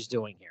what she's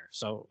doing here.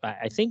 So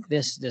I think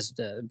this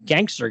the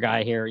gangster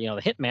guy here,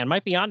 the hitman,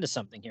 might be onto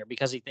something here,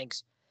 because he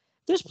thinks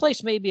this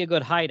place may be a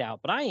good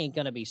hideout, but I ain't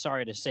gonna be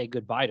sorry to say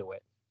goodbye to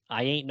it.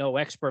 I ain't no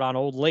expert on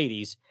old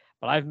ladies,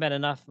 but I've met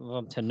enough of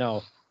them to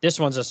know this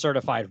one's a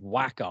certified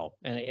wacko.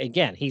 And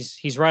again,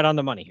 he's right on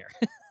the money here.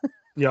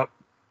 Yep.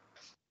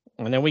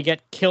 And then we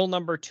get kill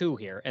number 2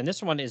 here, and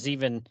this one is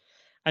even.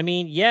 I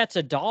mean, yeah, it's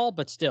a doll,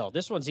 but still,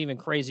 this one's even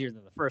crazier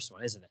than the first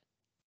one, isn't it?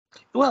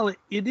 Well,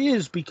 it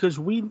is, because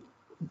we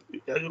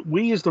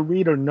as the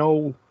reader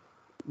know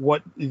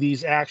what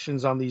these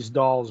actions on these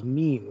dolls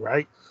mean,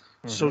 right?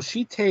 So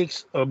she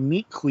takes a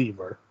meat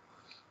cleaver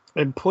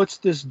and puts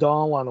this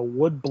doll on a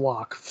wood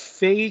block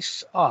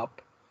face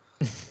up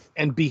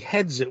and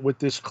beheads it with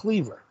this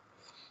cleaver.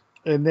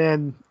 And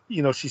then,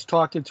 she's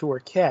talking to her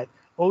cat.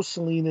 "Oh,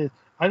 Selena,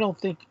 I don't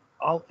think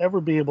I'll ever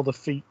be able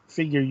to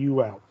figure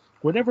you out.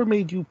 Whatever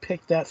made you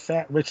pick that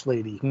fat rich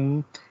lady?"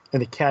 And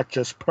the cat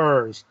just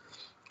purrs.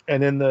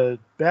 And in the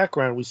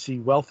background, we see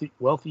wealthy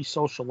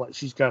socialite.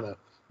 She's got a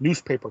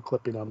newspaper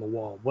clipping on the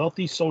wall.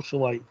 "Wealthy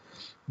socialite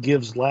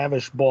gives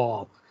lavish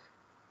ball."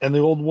 And the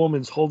old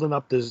woman's holding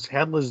up this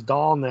headless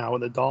doll now,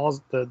 and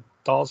the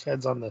doll's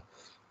head's on the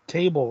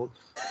table.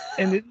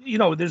 And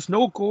there's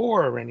no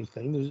gore or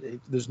anything.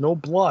 There's no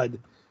blood,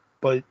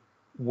 but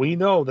we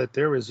know that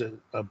there is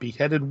a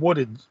beheaded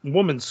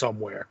woman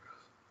somewhere.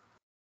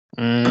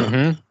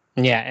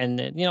 Yeah, and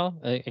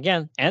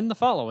again, and the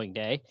following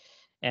day,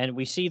 and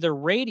we see the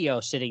radio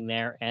sitting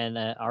there, and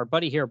our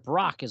buddy here,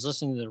 Brock, is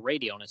listening to the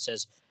radio, and it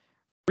says,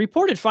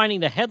 "Reported finding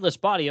the headless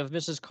body of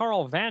Mrs.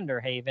 Carl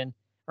Vandenhaven,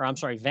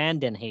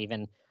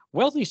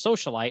 wealthy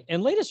socialite,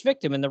 and latest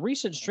victim in the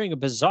recent string of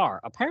bizarre,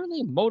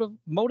 apparently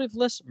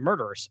motiveless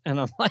murders." And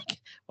I'm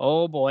like,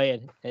 oh boy.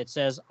 And it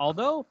says,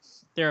 "Although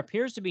there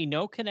appears to be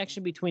no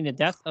connection between the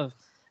death of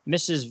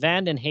Mrs.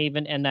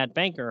 Vandenhaven and that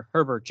banker,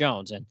 Herbert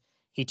Jones." And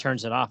he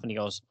turns it off and he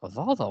goes, "Of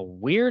all the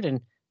weird,"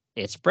 and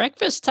it's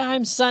breakfast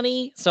time,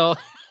 Sonny. So,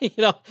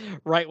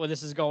 right when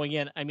this is going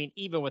in, I mean,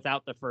 even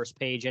without the first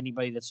page,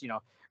 anybody that's,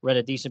 read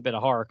a decent bit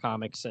of horror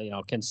comics,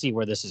 can see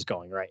where this is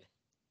going, right?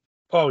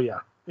 Oh,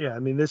 yeah. Yeah, I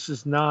mean, this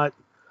is not,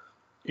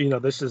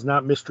 this is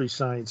not Mystery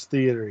Science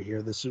Theater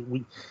here. This is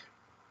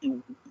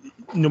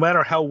no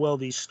matter how well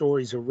these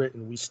stories are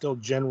written, we still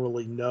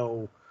generally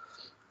know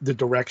the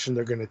direction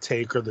they're going to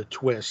take or the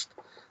twist.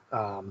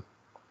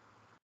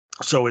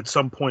 So at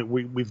some point,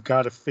 we've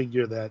got to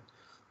figure that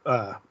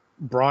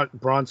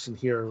Bronson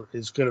here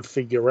is going to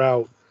figure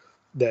out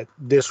that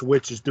this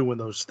witch is doing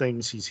those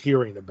things he's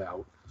hearing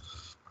about.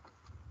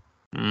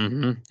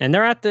 Mm-hmm. And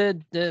they're at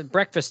the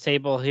breakfast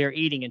table here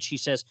eating, and she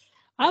says,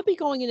 I'll be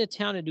going into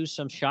town to do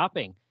some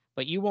shopping,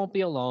 but you won't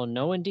be alone.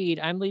 No, indeed.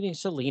 I'm leaving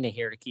Selena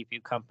here to keep you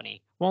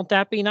company. Won't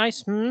that be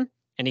nice? Hmm?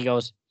 And he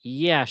goes,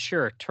 yeah,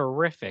 sure.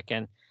 Terrific.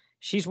 And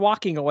she's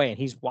walking away, and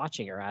he's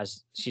watching her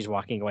as she's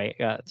walking away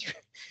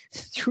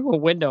through a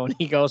window, and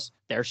he goes,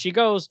 there she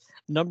goes.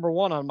 Number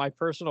one on my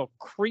personal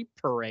creep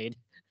parade.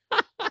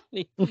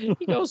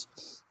 he goes,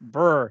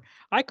 brr,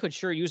 I could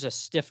sure use a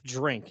stiff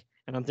drink.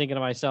 And I'm thinking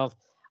to myself,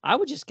 I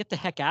would just get the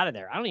heck out of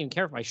there. I don't even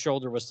care if my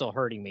shoulder was still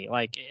hurting me.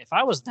 Like, if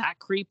I was that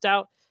creeped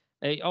out,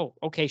 oh,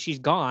 okay, she's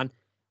gone.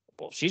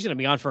 Well, she's going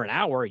to be on for an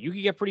hour. You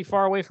could get pretty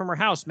far away from her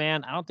house,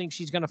 man. I don't think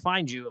she's going to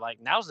find you. Like,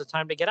 now's the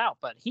time to get out.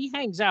 But he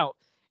hangs out,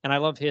 and I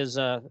love his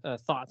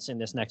thoughts in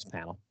this next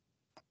panel.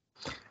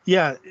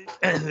 Yeah,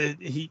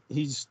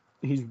 he's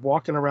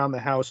walking around the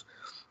house.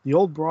 The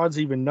old broad's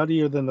even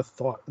nuttier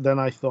than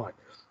I thought.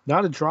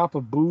 Not a drop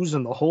of booze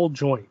in the whole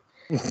joint.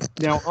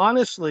 Now,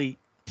 honestly,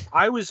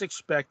 I was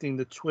expecting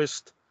the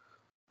twist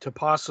to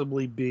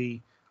possibly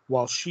be,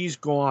 while she's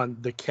gone,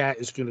 the cat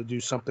is going to do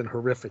something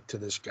horrific to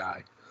this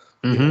guy.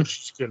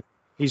 Mm-hmm.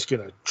 He's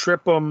going to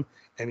trip him,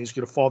 and he's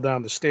going to fall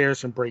down the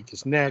stairs and break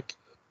his neck.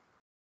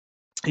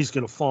 He's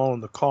going to fall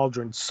in the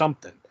cauldron,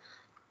 something.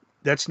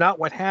 That's not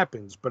what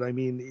happens, but I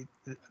mean,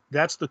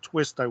 that's the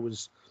twist I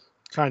was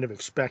kind of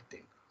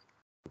expecting.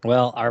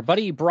 Well, our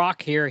buddy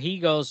Brock here, he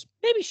goes,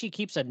 maybe she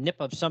keeps a nip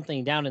of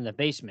something down in the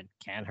basement.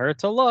 Can't hurt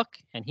to look.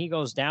 And he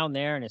goes down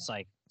there, and it's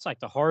like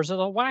the horrors of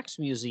the wax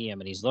museum.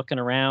 And he's looking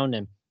around,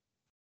 and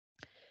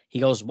he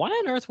goes, why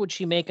on earth would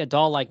she make a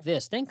doll like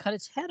this, then cut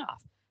its head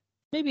off?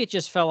 Maybe it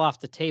just fell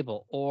off the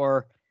table,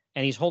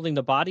 and he's holding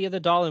the body of the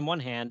doll in one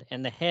hand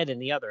and the head in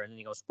the other. And then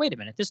he goes, wait a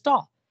minute, this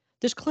doll,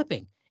 this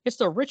clipping, it's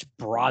the rich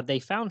broad they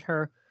found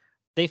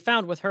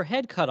with her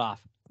head cut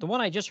off, the one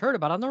I just heard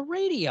about on the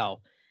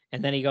radio.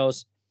 And then he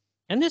goes,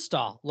 and this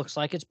doll looks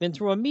like it's been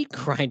through a meat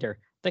grinder.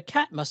 The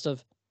cat must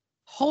have.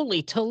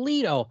 Holy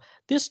Toledo.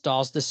 This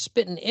doll's the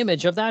spitting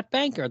image of that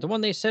banker, the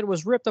one they said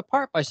was ripped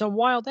apart by some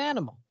wild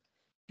animal.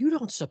 You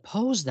don't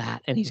suppose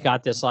that? And he's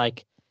got this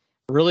like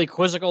really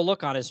quizzical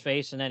look on his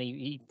face. And then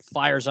he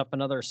fires up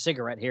another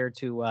cigarette here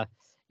to,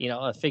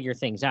 figure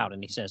things out.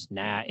 And he says,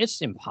 nah,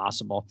 it's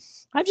impossible.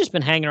 I've just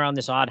been hanging around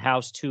this odd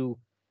house too.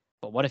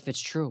 But what if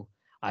it's true?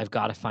 I've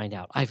got to find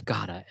out. I've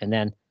got to. And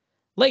then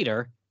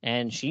later,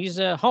 and she's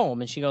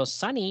home, and she goes,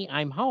 Sonny,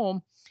 I'm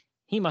home.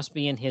 He must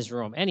be in his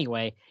room.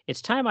 Anyway,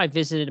 it's time I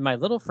visited my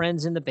little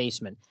friends in the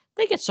basement.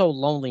 They get so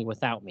lonely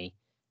without me.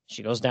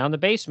 She goes down the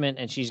basement,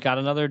 and she's got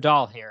another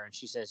doll here. And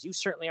she says, you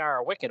certainly are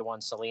a wicked one,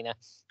 Selena.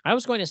 I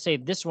was going to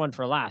save this one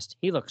for last.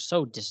 He looks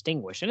so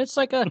distinguished. And it's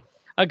like a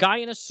guy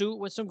in a suit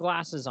with some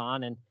glasses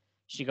on. And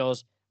she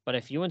goes, but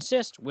if you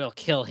insist, we'll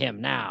kill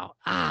him now.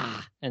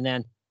 Ah. And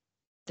then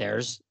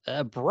there's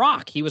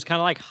Brock. He was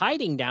kind of like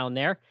hiding down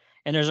there.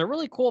 And there's a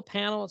really cool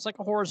panel. It's like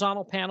a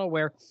horizontal panel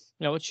where,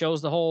 it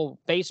shows the whole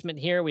basement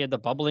here. We have the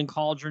bubbling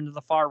cauldron to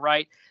the far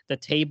right, the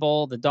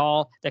table, the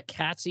doll, the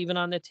cat's even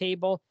on the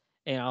table.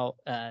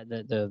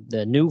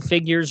 The new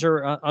figures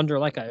are under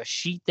like a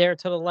sheet there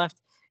to the left.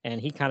 And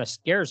he kind of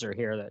scares her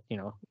here that,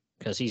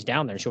 because he's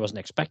down there and she wasn't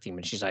expecting him.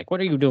 And she's like, what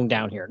are you doing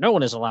down here? No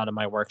one is allowed in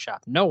my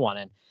workshop. No one.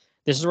 And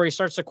this is where he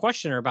starts to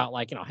question her about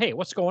like, hey,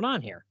 what's going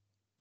on here?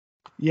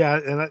 Yeah,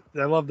 and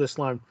I love this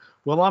line.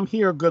 Well, I'm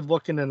here, good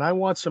looking, and I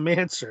want some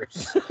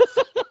answers.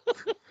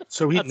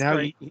 So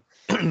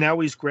now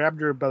he's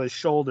grabbed her by the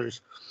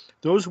shoulders.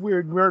 Those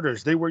weird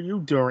murders, they were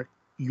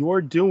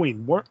you're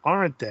doing,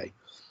 aren't they?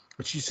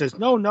 And she says,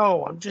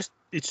 no,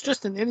 it's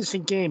just an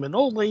innocent game, an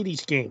old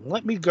lady's game.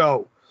 Let me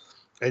go.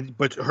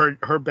 But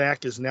her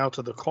back is now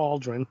to the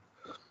cauldron,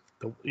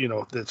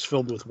 that's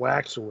filled with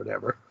wax or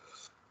whatever.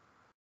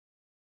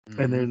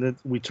 Mm-hmm. And then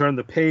we turn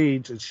the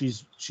page, and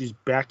she's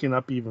backing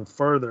up even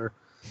further.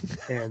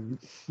 And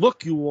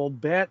look, you old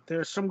bat,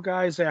 there's some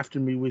guys after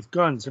me with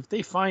guns. If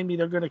they find me,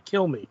 they're going to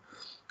kill me.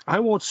 I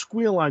won't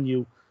squeal on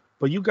you,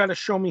 but you got to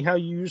show me how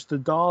you use the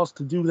dolls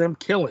to do them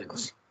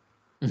killings.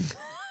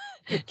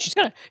 She's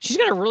got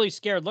a really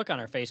scared look on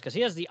her face because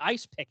he has the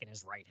ice pick in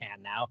his right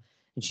hand now.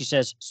 And she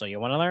says, so you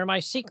want to learn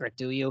my secret,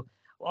 do you?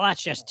 Well,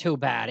 that's just too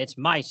bad. It's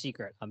my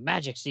secret, a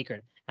magic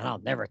secret, and I'll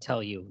never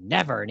tell you.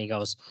 Never. And he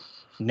goes,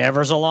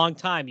 never's a long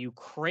time, you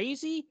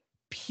crazy,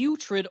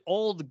 putrid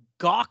old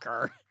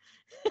gawker.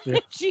 Yeah.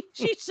 she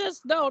says,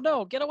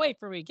 no, get away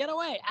from me. Get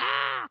away.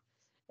 Ah.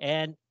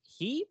 And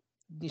he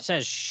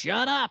says,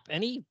 shut up.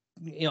 And he,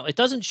 it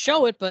doesn't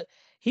show it, but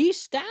he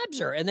stabs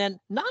her. And then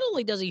not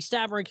only does he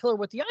stab her and kill her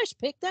with the ice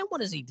pick, then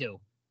what does he do?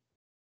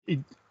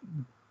 He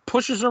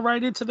pushes her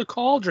right into the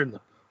cauldron,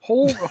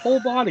 whole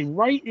body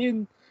right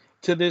in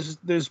to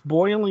this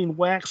boiling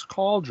wax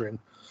cauldron.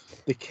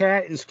 The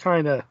cat is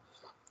kind of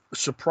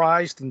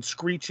surprised and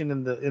screeching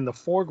in the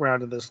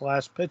foreground of this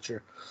last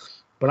picture.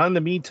 But in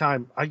the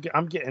meantime,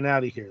 I'm getting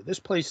out of here. This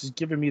place is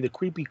giving me the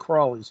creepy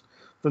crawlies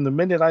from the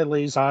minute I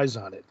lays eyes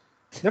on it.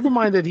 Never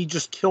mind that he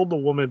just killed the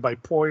woman by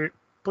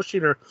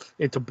pushing her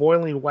into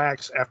boiling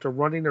wax after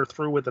running her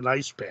through with an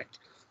ice pick.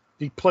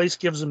 The place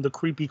gives him the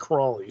creepy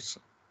crawlies.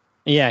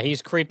 Yeah,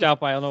 he's creeped out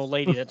by an old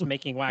lady that's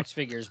making wax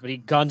figures, but he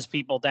guns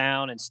people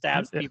down and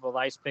stabs people with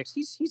ice picks.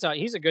 He's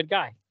a good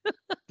guy.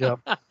 Yep.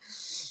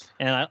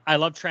 And I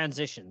love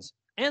transitions.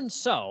 And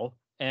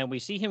we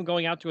see him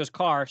going out to his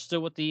car,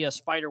 still with the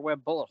spider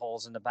web bullet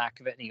holes in the back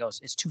of it. And he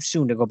goes, "It's too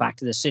soon to go back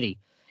to the city.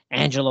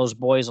 Angelo's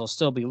boys will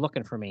still be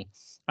looking for me.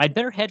 I'd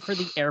better head for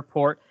the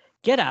airport,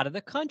 get out of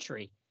the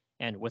country."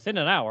 And within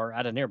an hour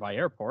at a nearby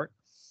airport,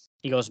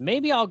 he goes,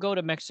 "Maybe I'll go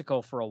to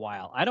Mexico for a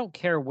while. I don't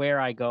care where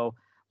I go,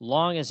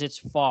 long as it's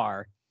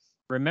far.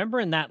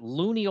 Remembering that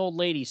loony old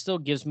lady still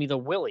gives me the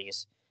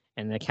willies."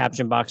 And the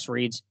caption box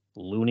reads,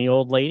 "Loony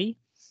old lady?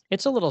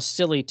 It's a little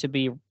silly to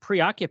be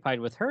preoccupied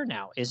with her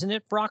now, isn't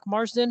it, Brock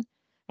Marsden?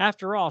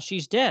 After all,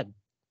 she's dead,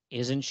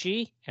 isn't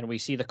she?" And we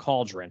see the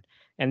cauldron.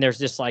 And there's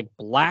this like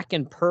black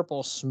and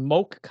purple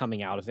smoke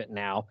coming out of it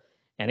now.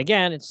 And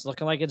again, it's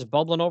looking like it's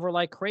bubbling over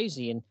like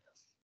crazy. And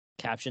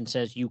caption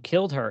says, "You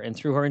killed her and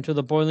threw her into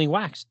the boiling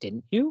wax,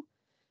 didn't you?"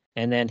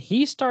 And then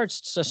he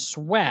starts to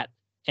sweat,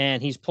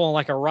 and he's pulling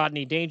like a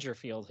Rodney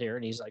Dangerfield here.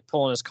 And he's like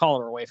pulling his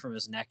collar away from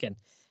his neck. And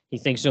he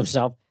thinks to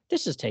himself,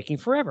 "This is taking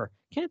forever.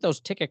 Can't those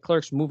ticket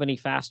clerks move any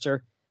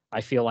faster?"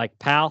 I feel like,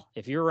 pal,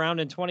 if you're around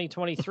in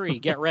 2023,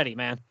 get ready,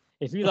 man.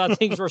 If you thought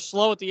things were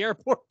slow at the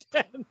airport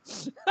then,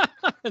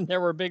 and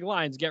there were big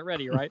lines, get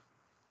ready, right?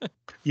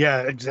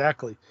 Yeah,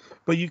 exactly.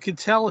 But you could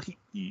tell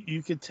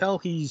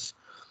he's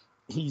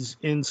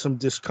in some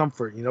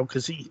discomfort,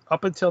 because he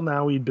up until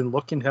now he'd been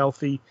looking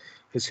healthy,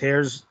 his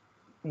hair's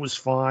was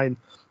fine,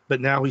 but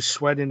now he's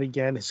sweating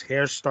again. His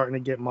hair's starting to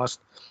get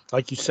mussed.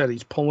 Like you said,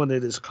 he's pulling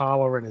at his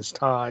collar and his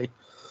tie.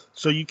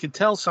 So you can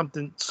tell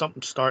something's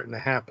starting to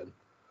happen.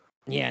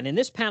 Yeah, and in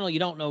this panel, you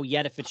don't know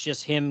yet if it's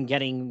just him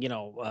getting,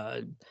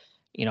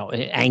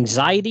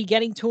 anxiety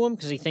getting to him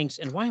because he thinks,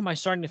 "And why am I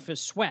starting to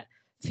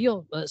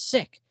feel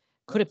sick?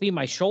 Could it be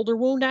my shoulder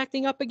wound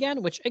acting up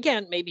again?" Which,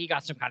 again, maybe he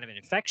got some kind of an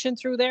infection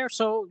through there.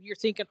 So you're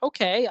thinking,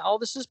 okay, all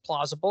this is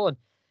plausible.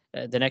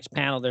 And the next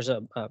panel, there's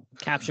a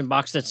caption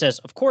box that says,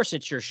 "Of course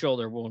it's your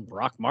shoulder wound,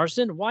 Brock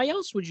Marsden. Why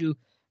else would you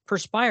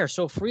perspire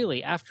so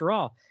freely? After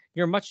all,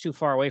 you're much too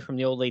far away from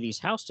the old lady's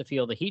house to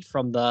feel the heat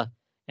from the..."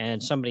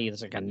 And somebody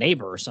that's like a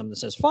neighbor or something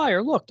says,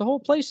 "Fire, look, the whole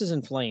place is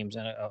in flames."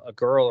 And a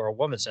girl or a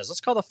woman says,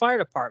 "Let's call the fire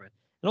department.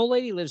 An old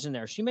lady lives in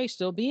there. She may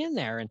still be in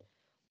there." And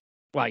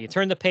wow, you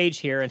turn the page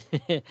here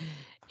and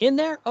in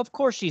there, of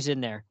course she's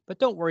in there. But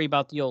don't worry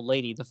about the old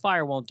lady. The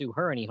fire won't do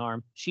her any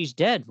harm. She's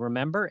dead,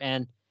 remember?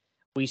 And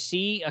we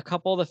see a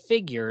couple of the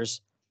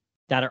figures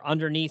that are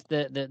underneath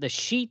the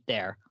sheet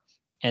there.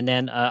 And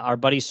then our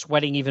buddy's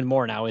sweating even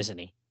more now, isn't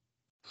he?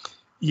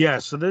 Yeah,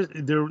 so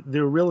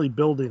they're really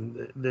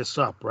building this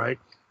up, right?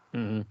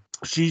 Mm-hmm.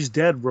 She's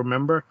dead,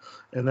 remember?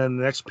 And then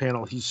the next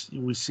panel,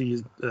 we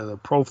see the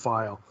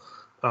profile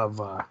of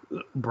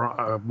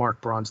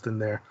Mark Bronston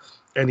there,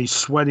 and he's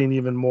sweating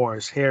even more.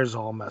 His hair's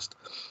all messed.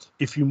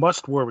 "If you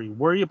must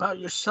worry about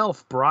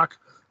yourself, Brock.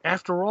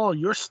 After all,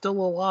 you're still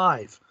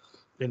alive."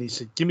 And he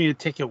said, "Give me a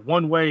ticket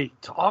one way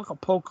to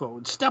Acapulco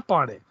and step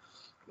on it.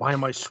 Why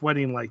am I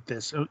sweating like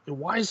this?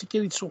 Why is it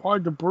getting so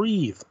hard to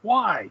breathe?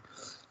 Why?"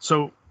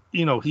 So,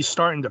 he's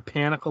starting to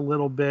panic a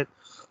little bit.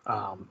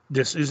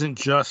 This isn't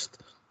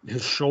just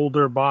his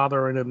shoulder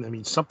bothering him. I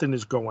mean, something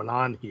is going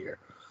on here.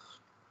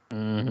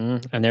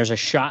 Mm-hmm. And there's a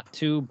shot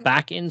to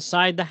back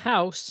inside the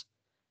house,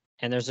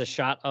 and there's a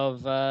shot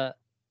of a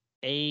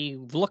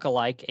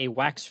look-alike, a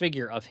wax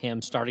figure of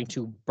him starting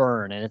to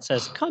burn. And it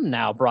says, "Come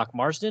now, Brock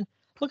Marsden.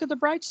 Look at the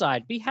bright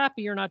side. Be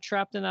happy you're not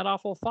trapped in that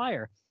awful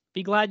fire.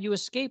 Be glad you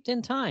escaped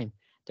in time.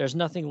 There's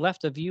nothing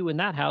left of you in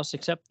that house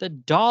except the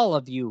doll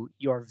of you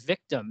your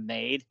victim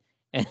made."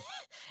 And,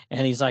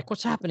 and he's like,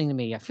 "What's happening to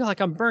me? I feel like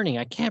I'm burning.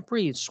 I can't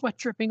breathe. Sweat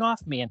dripping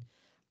off me." And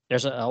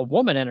there's a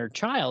woman and her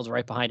child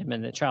right behind him.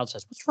 And the child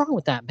says, "What's wrong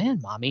with that man,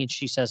 Mommy?" And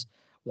she says,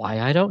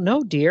 "Why, I don't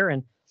know, dear."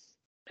 And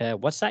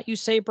what's that you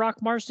say,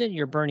 Brock Marsden?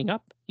 You're burning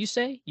up, you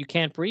say? You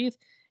can't breathe?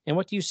 And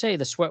what do you say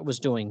the sweat was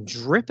doing?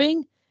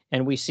 Dripping?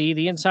 And we see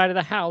the inside of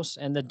the house,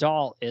 and the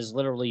doll is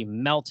literally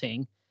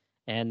melting.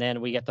 And then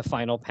we get the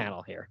final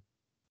panel here.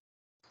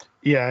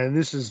 Yeah, and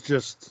this is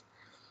just...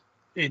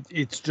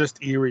 It's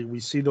just eerie. We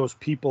see those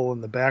people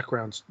in the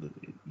backgrounds.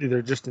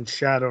 They're just in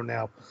shadow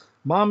now.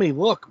 "Mommy,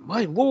 look,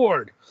 my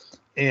lord."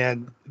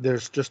 And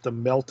there's just a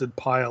melted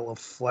pile of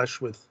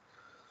flesh with,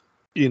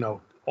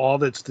 all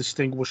that's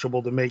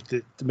distinguishable to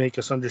make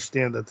us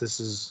understand that this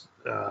is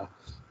a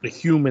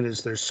human.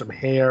 Is there's some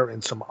hair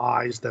and some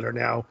eyes that are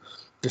now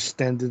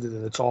distended,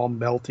 and it's all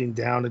melting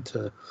down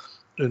into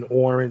an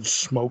orange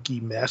smoky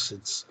mess.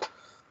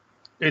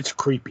 It's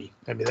creepy.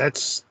 I mean,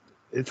 it's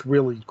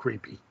really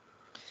creepy.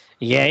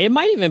 Yeah, it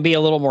might even be a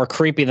little more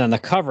creepy than the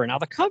cover. Now,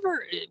 the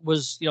cover it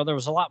was, there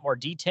was a lot more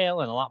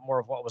detail and a lot more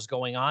of what was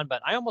going on,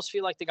 but I almost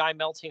feel like the guy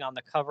melting on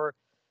the cover,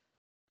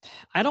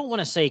 I don't want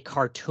to say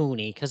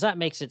cartoony because that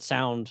makes it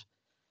sound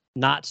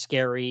not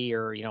scary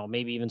or,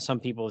 maybe even some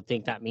people would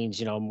think that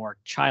means, more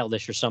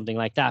childish or something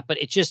like that. But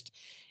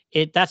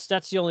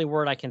that's the only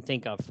word I can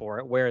think of for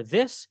it, where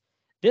this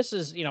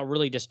is,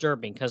 really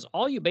disturbing because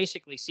all you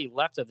basically see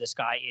left of this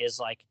guy is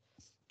like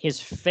his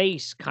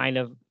face kind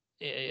of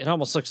it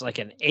almost looks like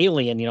an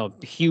alien,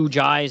 huge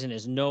eyes and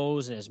his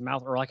nose and his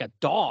mouth or like a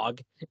dog.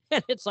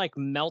 And it's like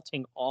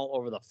melting all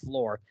over the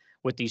floor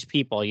with these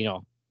people,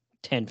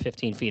 10,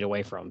 15 feet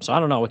away from him. So I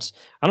don't know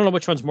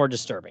which one's more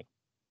disturbing.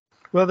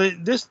 Well,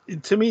 this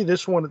to me,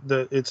 this one,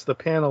 it's the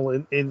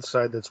panel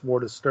inside that's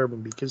more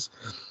disturbing because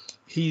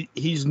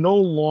he's no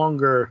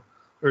longer,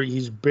 or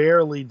he's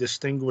barely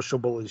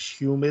distinguishable as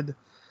human,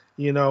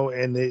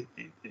 and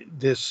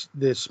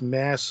this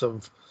mass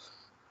of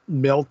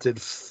melted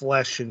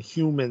flesh and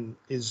human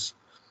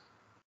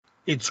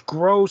it's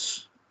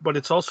gross, but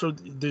it's also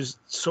there's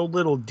so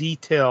little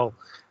detail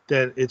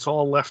that it's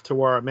all left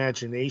to our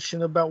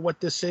imagination about what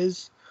this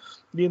is,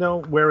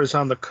 whereas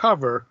on the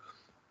cover,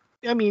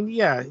 I mean,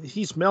 yeah,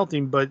 he's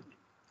melting, but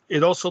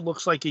it also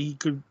looks like he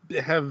could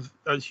have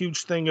a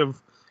huge thing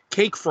of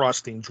cake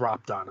frosting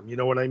dropped on him. You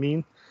know what I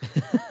mean?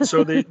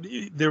 So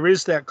there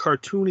is that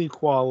cartoony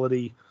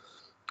quality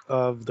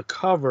of the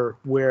cover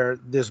where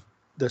this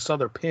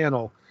other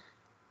panel,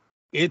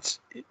 it's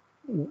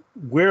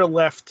we're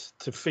left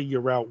to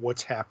figure out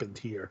what's happened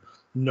here,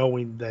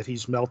 knowing that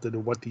he's melted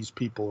and what these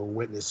people are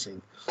witnessing.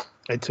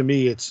 And to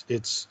me, it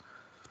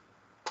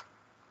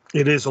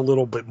is a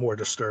little bit more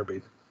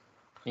disturbing.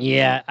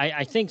 Yeah,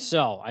 I think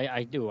so.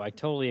 I do. I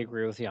totally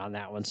agree with you on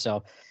that one.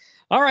 So,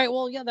 all right.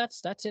 Well, yeah,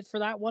 that's it for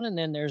that one. And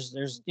then there's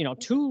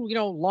two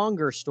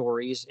longer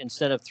stories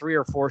instead of three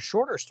or four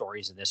shorter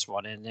stories in this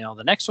one. And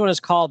the next one is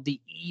called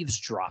The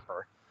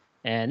Eavesdropper,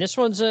 and this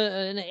one's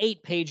an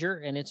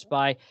 8-pager, and it's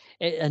by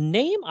a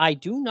name I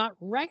do not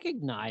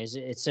recognize.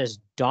 It says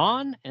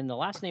Dawn, and the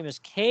last name is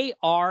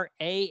Kraar.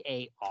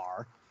 I'm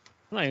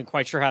not even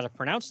quite sure how to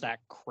pronounce that.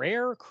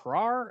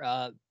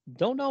 Krar.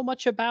 Don't know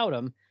much about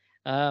him.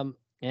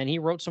 And he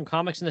wrote some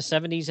comics in the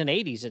 70s and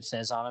 80s, it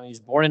says on him. He was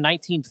born in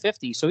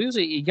 1950, so he was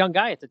a young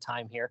guy at the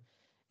time here.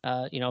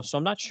 So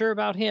I'm not sure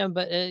about him,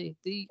 but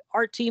the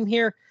art team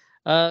here,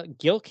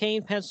 Gil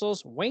Kane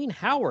pencils, Wayne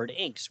Howard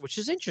inks, which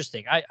is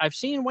interesting. I've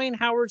seen Wayne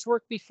Howard's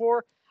work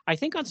before, I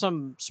think on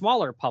some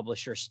smaller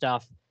publisher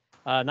stuff,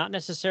 not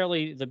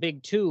necessarily the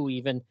big two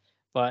even,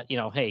 but,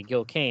 hey,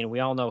 Gil Kane,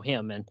 we all know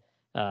him. And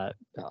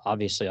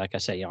obviously, like I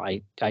said,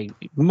 I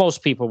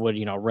most people would,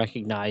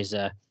 recognize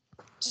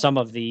some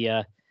of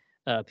the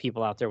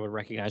people out there would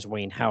recognize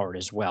Wayne Howard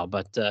as well.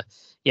 But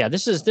yeah,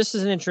 this is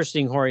an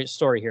interesting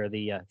story here.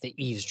 The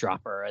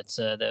Eavesdropper. It's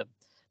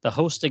the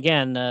host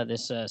again.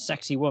 This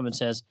sexy woman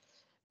says,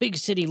 "Big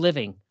city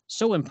living,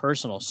 so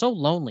impersonal, so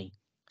lonely.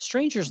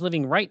 Strangers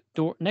living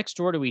next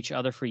door to each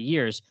other for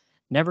years,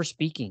 never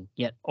speaking,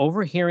 yet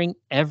overhearing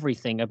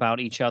everything about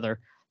each other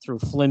through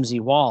flimsy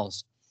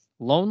walls.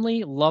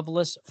 Lonely,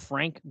 loveless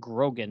Frank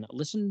Grogan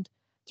listened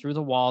through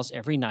the walls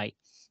every night,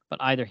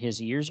 but either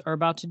his ears are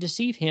about to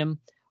deceive him,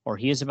 or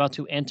he is about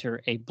to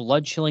enter a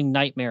blood-chilling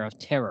nightmare of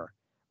terror.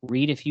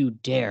 Read if you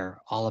dare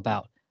all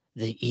about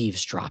the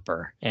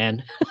Eavesdropper."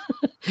 And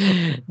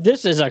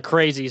this is a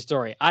crazy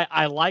story.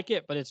 I like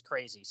it, but it's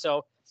crazy.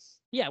 So,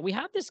 yeah, we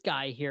have this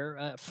guy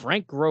here,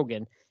 Frank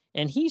Grogan,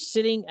 and he's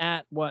sitting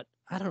at what,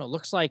 I don't know,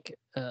 looks like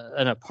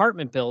an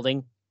apartment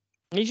building.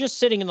 He's just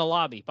sitting in the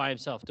lobby by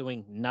himself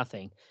doing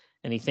nothing.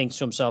 And he thinks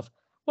to himself,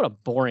 what a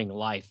boring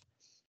life.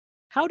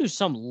 How do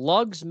some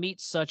lugs meet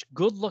such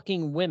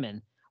good-looking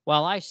women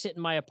while I sit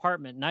in my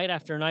apartment night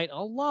after night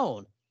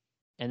alone?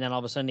 And then all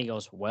of a sudden he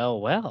goes,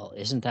 well,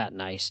 isn't that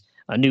nice?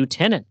 A new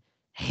tenant.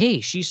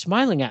 Hey, she's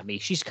smiling at me.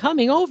 She's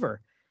coming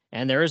over.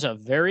 And there is a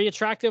very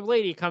attractive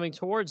lady coming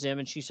towards him.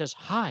 And she says,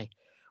 hi,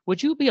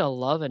 would you be a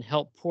love and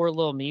help poor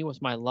little me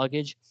with my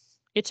luggage?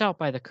 It's out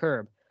by the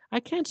curb. I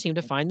can't seem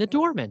to find the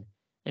doorman.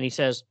 And he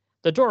says,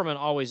 the doorman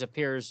always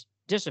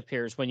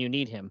disappears when you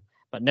need him.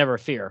 But never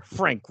fear,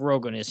 Frank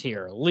Grogan is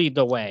here. Lead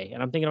the way.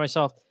 And I'm thinking to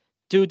myself,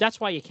 dude, that's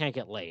why you can't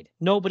get laid.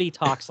 Nobody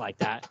talks like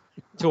that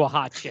to a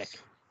hot chick.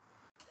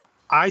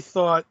 I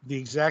thought the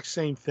exact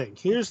same thing.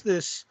 Here's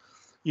this,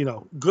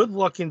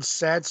 good-looking,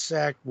 sad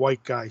sack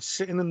white guy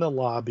sitting in the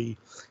lobby.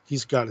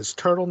 He's got his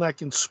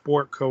turtleneck and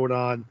sport coat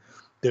on.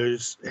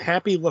 There's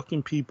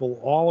happy-looking people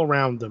all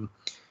around him.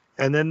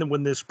 And then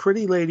when this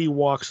pretty lady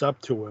walks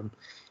up to him,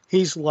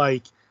 he's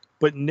like,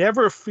 but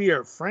never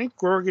fear, Frank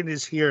Grogan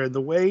is here. And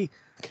the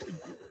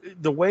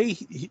way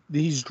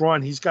he's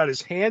drawn, he's got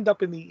his hand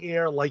up in the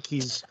air like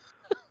he's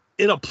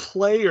in a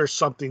play or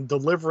something,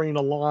 delivering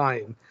a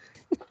line.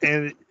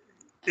 And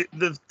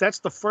that's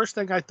the first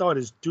thing I thought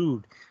is,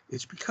 dude,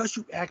 it's because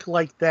you act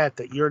like that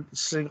you're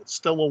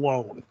still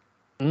alone.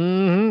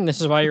 Mm-hmm.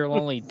 This is why you're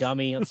lonely,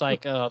 dummy. It's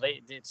like,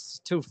 it's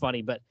too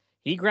funny. But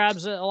he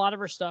grabs a lot of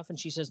her stuff and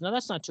she says, no,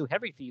 that's not too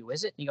heavy for you,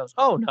 is it? And he goes,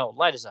 oh, no,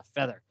 light as a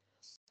feather.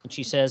 And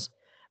she says,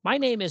 My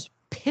name is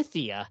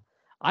Pythia.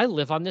 I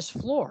live on this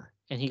floor.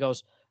 And he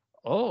goes,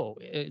 oh,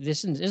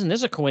 isn't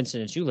this a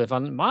coincidence? You live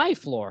on my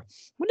floor.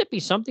 Wouldn't it be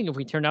something if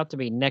we turned out to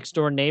be next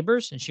door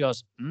neighbors? And she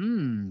goes,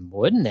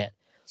 wouldn't it?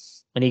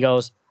 And he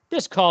goes,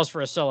 this calls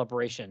for a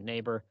celebration,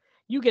 neighbor.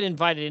 You get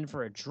invited in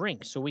for a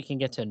drink so we can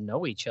get to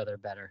know each other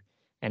better.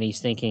 And he's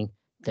thinking,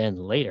 then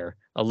later,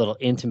 a little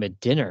intimate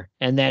dinner.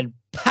 And then,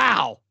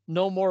 pow,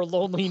 no more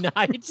lonely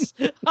nights.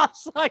 I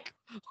was like,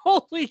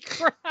 holy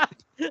crap.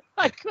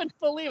 I couldn't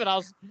believe it. I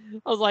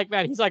was like,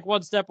 man, he's like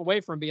one step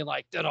away from being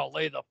like, then I'll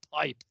lay the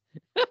pipe.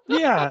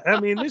 Yeah,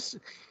 I mean, this,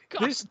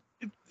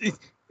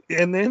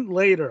 and then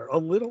later, a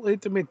little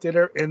intimate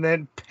dinner, and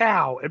then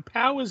pow. And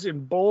pow is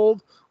in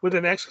bold with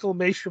an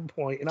exclamation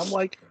point. And I'm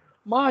like,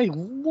 my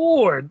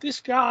Lord, this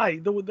guy,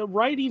 the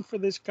writing for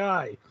this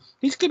guy,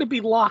 he's going to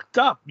be locked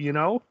up, you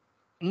know?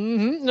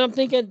 And I'm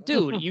thinking,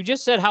 dude, you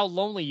just said how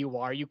lonely you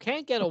are. You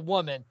can't get a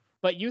woman,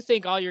 but you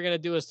think all you're going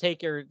to do is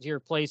take her to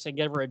your place and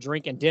give her a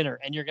drink and dinner,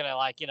 and you're going to,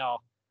 like,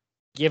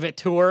 give it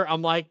to her.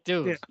 I'm like,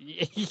 dude,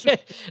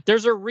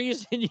 there's a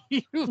reason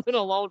you've been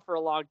alone for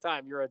a long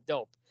time. You're a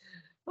dope.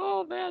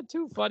 Oh, man,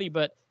 too funny.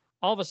 But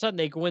all of a sudden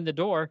they go in the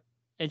door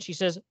and she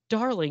says,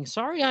 darling,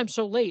 sorry I'm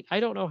so late. I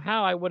don't know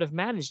how I would have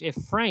managed if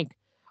Frank.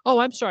 Oh,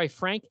 I'm sorry,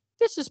 Frank.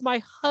 This is my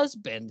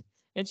husband.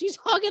 And she's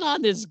hugging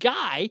on this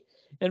guy.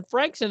 And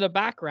Frank's in the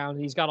background.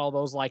 And he's got all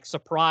those like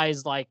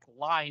surprise like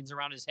lines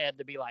around his head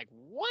to be like,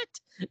 what?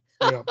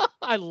 Yeah.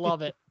 I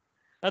love it.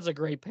 That's a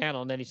great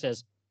panel. And then he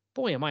says,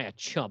 boy, am I a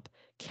chump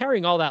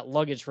carrying all that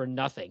luggage for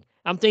nothing.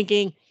 I'm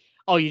thinking,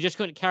 oh, you just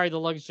couldn't carry the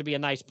luggage to be a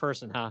nice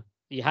person, huh?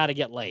 You had to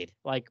get laid.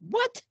 Like,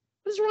 what?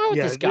 What's wrong with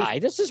this guy?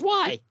 This is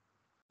why.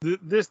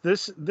 This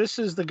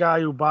is the guy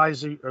who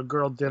buys a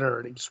girl dinner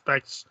and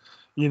expects,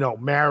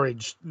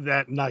 marriage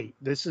that night.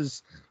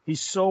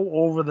 He's so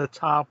over the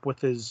top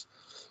with his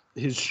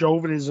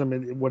chauvinism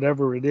and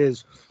whatever it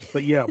is.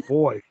 But yeah,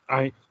 boy,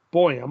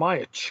 am I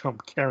a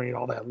chump carrying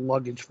all that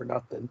luggage for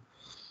nothing.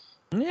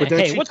 Yeah, but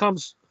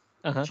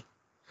then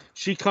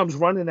she comes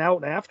running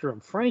out after him.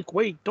 Frank,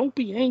 wait, don't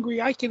be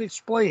angry. I can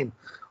explain.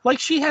 Like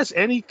she has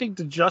anything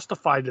to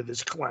justify to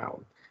this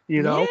clown,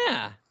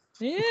 Yeah.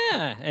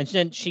 Yeah. And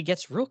then she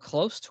gets real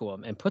close to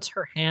him and puts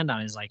her hand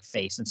on his like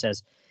face and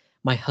says,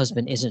 my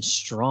husband isn't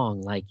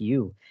strong like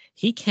you.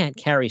 He can't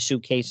carry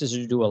suitcases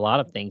or do a lot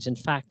of things. In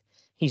fact,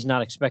 he's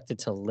not expected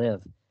to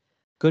live.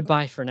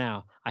 Goodbye for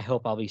now. I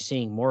hope I'll be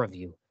seeing more of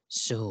you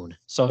soon.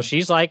 So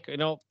she's like,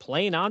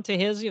 playing onto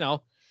his,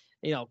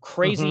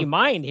 crazy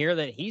mind here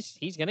that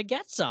he's going to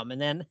get some.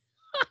 And then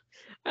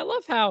I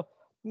love how,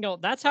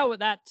 that's how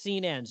that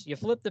scene ends. You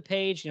flip the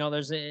page,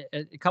 there's a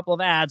couple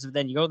of ads, but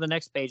then you go to the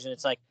next page and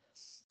it's like,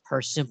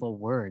 her simple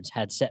words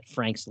had set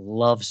Frank's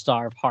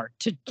love-starved heart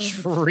to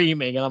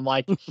dreaming. And I'm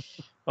like,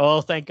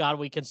 oh, thank God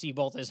we can see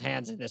both his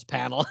hands in this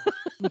panel.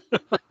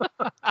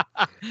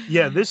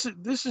 Yeah, this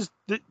is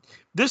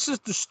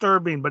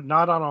disturbing, but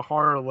not on a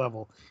horror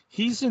level.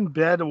 He's in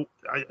bed.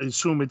 I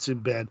assume it's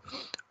in bed,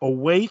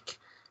 awake,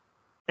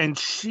 and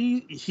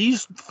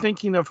he's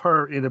thinking of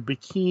her in a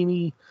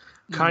bikini,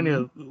 kind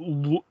of,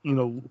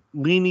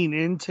 leaning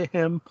into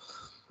him.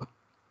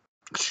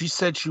 She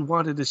said she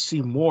wanted to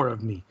see more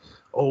of me.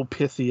 Oh,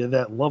 Pythia,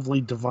 that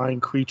lovely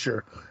divine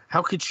creature.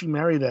 How could she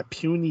marry that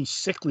puny,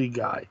 sickly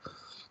guy?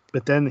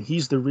 But then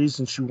he's the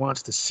reason she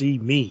wants to see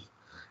me.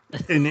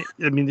 And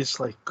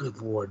it's like,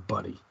 good Lord,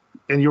 buddy.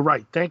 And you're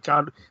right. Thank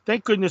God.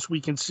 Thank goodness we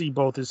can see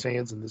both his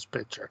hands in this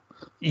picture.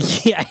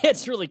 Yeah,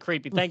 it's really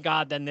creepy. Thank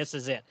God. Then this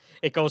is it.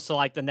 It goes to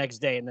like the next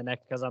day and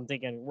because I'm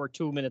thinking we're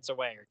 2 minutes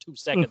away or 2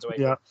 seconds away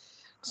from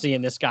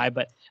seeing this guy.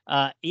 But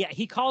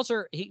he calls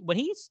her. When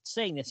he's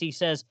saying this, he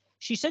says,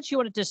 she said she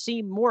wanted to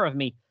see more of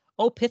me.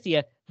 Oh,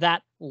 Pythia,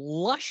 that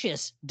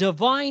luscious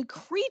divine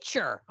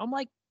creature. I'm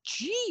like,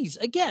 geez,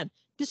 again,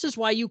 this is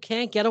why you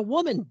can't get a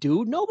woman,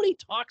 dude. Nobody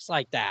talks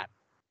like that.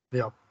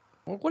 Yeah.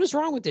 What is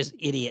wrong with this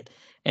idiot?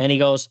 And he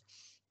goes,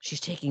 she's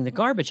taking the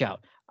garbage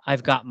out.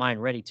 I've got mine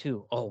ready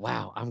too. Oh,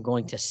 wow. I'm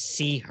going to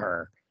see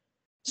her.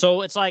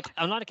 So it's like,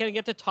 I'm not going to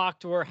get to talk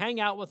to her, hang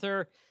out with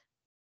her.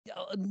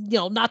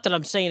 Not that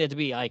I'm saying it to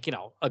be like,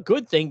 a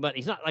good thing, but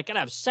he's not like going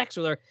to have sex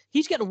with her.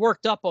 He's getting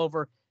worked up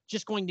over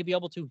just going to be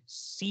able to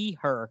see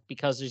her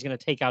because he's going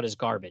to take out his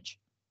garbage.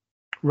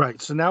 Right.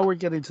 So now we're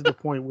getting to the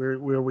point where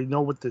we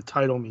know what the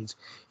title means.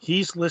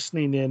 He's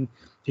listening in.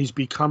 He's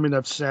becoming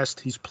obsessed.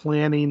 He's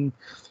planning,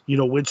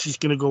 when she's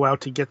going to go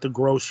out to get the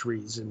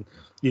groceries. And,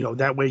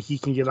 that way he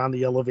can get on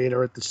the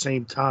elevator at the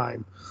same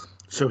time.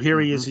 So here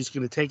he is. He's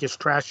going to take his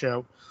trash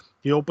out.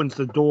 He opens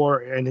the door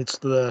and it's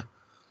the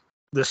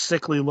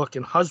sickly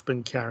looking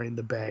husband carrying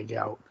the bag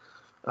out.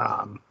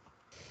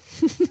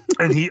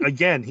 And he's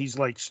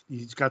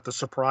got the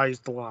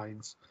surprised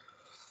lines.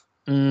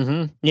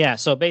 Yeah.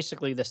 So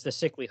basically the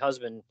sickly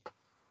husband,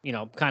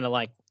 kind of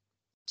like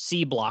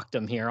C-blocked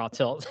him here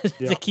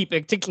to keep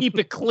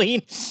it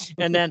clean.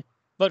 And then,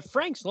 but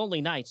Frank's lonely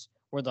nights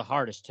were the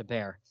hardest to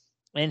bear.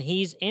 And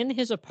he's in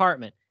his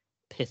apartment.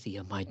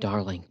 Pythia, my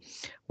darling,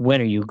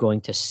 when are you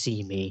going to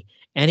see me?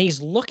 And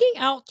he's looking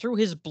out through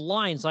his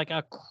blinds like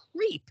a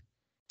creep.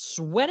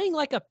 sweating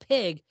like a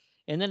pig.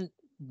 And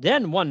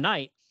then one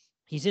night,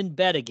 he's in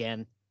bed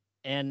again.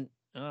 And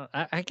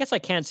I guess I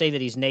can't say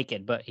that he's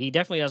naked, but he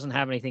definitely doesn't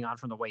have anything on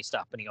from the waist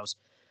up. And he goes,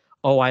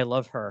 "Oh, I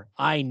love her.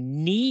 I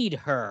need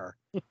her."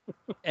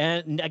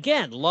 And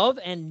again, love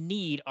and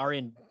need are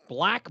in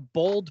black,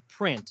 bold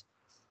print.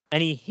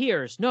 And he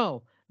hears,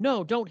 "No,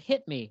 no, don't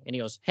hit me." And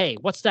he goes, "Hey,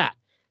 what's that?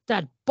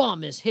 That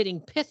bum is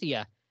hitting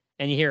Pythia."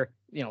 And you hear,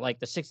 like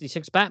the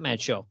 66 Batman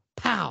show,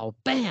 pow,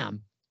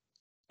 bam.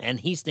 And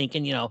he's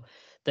thinking,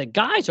 the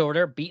guy's over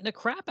there beating the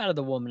crap out of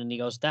the woman. And he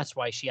goes, "That's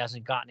why she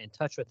hasn't gotten in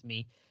touch with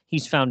me.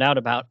 He's found out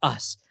about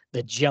us,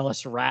 the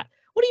jealous rat."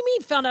 What do you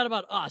mean found out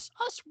about us?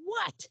 Us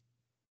what?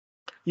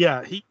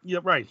 Yeah,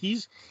 right.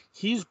 He's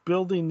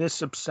building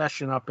this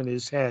obsession up in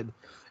his head,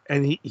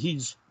 and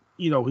he's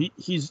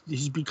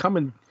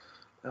becoming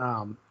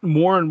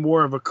more and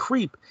more of a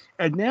creep.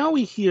 And now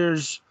he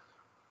hears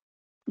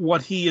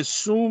what he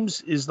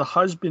assumes is the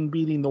husband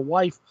beating the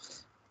wife,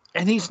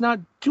 and he's not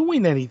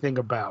doing anything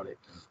about it.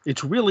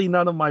 It's really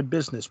none of my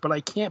business, but I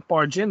can't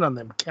barge in on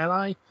them, can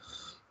I?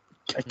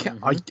 I can't.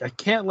 I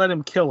can't let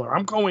him kill her.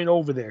 I'm going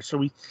over there.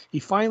 So he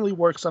finally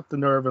works up the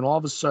nerve, and all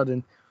of a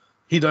sudden,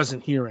 he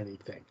doesn't hear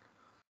anything.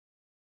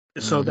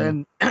 So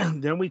then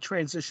we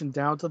transition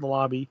down to the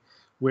lobby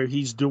where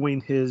he's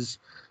doing his,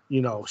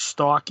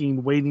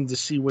 stalking, waiting to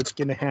see what's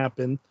going to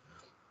happen.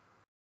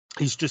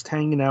 He's just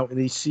hanging out, and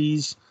he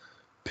sees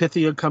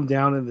Pythia come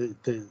down and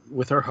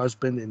with her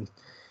husband, and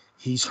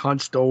he's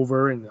hunched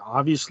over, and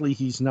obviously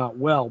he's not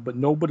well, but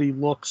nobody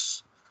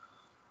looks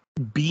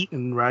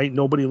beaten, right?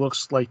 Nobody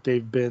looks like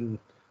they've been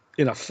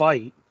in a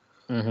fight.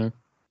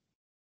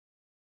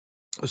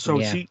 So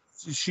Yeah.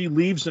 she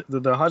leaves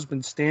the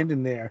husband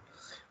standing there.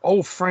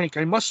 "Oh, Frank,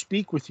 I must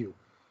speak with you."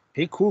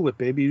 "Hey, cool it,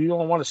 baby. You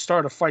don't want to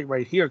start a fight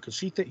right here," because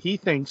he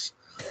thinks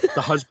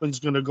the husband's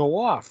going to go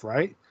off,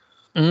 right?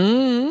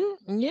 Yeah.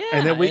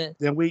 And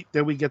then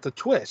we get the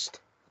twist.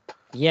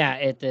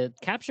 Yeah, the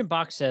caption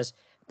box says,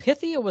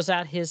 "Pythia was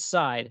at his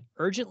side,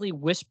 urgently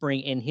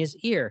whispering in his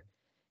ear."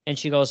 And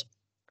she goes,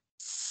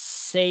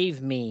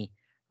 "Save me,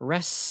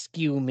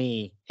 rescue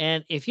me."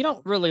 And if you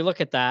don't really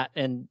look at that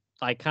and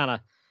like kind of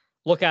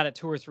look at it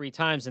 2 or 3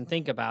 times and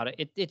think about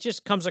it, it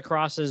just comes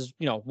across as,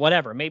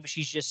 whatever. Maybe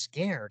she's just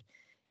scared.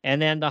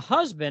 And then the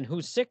husband,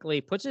 who's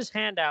sickly, puts his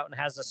hand out and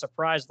has the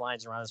surprise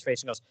lines around his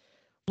face and goes,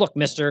 "Look,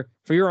 mister,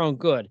 for your own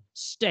good,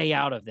 stay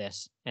out of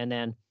this." And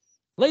then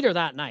later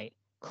that night,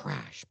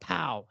 crash,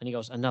 pow. And he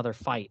goes, "Another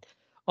fight.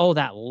 Oh,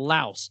 that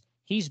louse.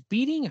 He's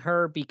beating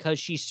her because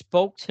she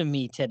spoke to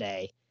me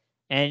today."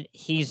 And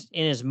he's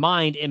in his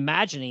mind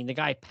imagining the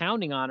guy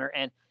pounding on her.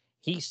 And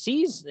he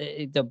sees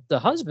the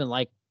husband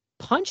like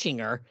punching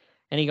her.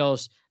 And he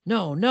goes,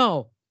 "No,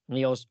 no." And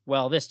he goes,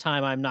 "Well, this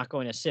time I'm not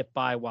going to sit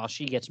by while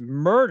she gets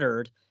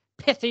murdered.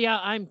 Pythia,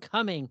 I'm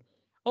coming.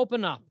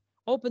 Open up.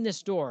 Open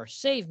this door.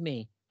 Save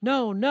me.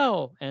 No,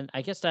 no." And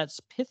I guess that's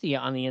Pythia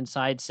on the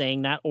inside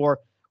saying that, or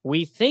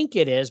we think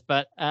it is,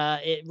 but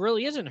it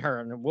really isn't her.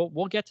 And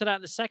we'll get to that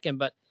in a second.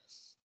 But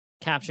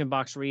caption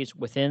box reads,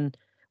 "With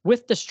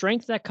the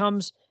strength that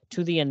comes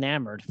to the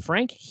enamored,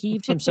 Frank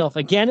heaved himself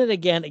again and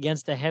again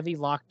against the heavy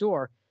locked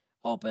door.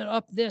 Open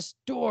up this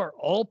door,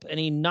 Ulp." And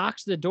he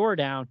knocks the door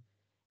down.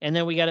 And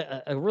then we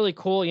got a really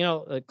cool,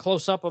 a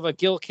close up of a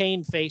Gil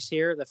Kane face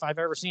here, if I've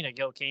ever seen a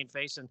Gil Kane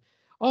face. And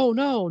oh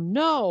no,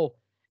 no.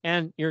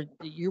 And you're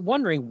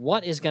wondering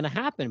what is going to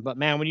happen. But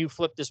man, when you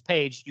flip this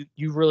page,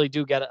 you really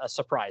do get a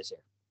surprise here.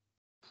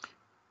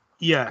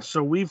 Yeah,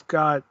 so we've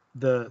got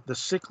the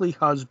sickly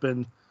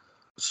husband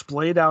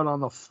splayed out on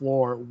the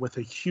floor with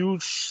a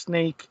huge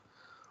snake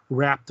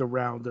wrapped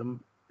around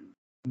him,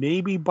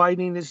 maybe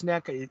biting his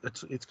neck.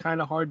 It's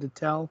kind of hard to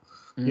tell.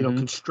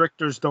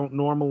 Constrictors don't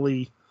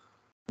normally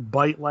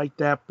bite like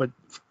that, but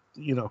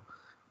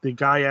the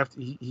guy after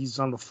he's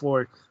on the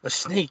floor, a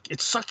snake,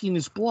 it's sucking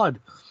his blood.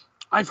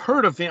 I've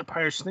heard of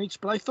vampire snakes,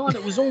 but I thought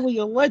it was only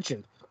a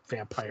legend.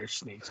 Vampire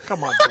snakes,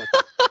 come on, Bill.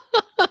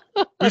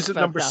 He's at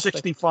number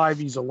 65.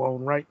 He's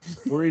alone, right?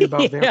 Worried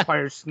about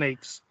vampire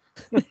snakes.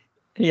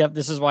 Yep,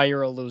 this is why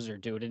you're a loser,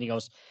 dude. And he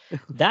goes,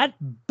 "That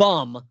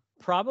bum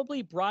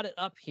probably brought it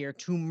up here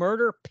to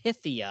murder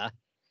Pythia."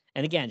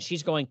 And again,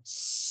 she's going,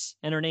 "Sss,"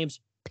 and her name's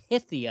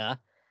Pythia,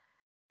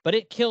 but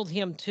it killed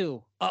him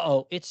too.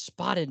 Uh-oh, it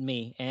spotted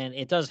me. And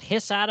it does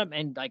hiss at him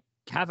and like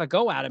have a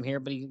go at him here,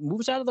 but he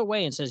moves out of the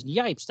way and says,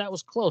 "Yipes, that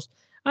was close.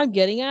 I'm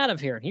getting out of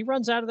here." And he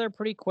runs out of there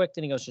pretty quick.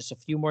 Then he goes, "Just a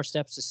few more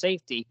steps to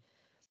safety."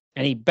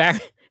 And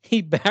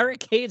he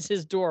barricades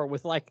his door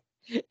with like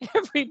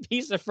every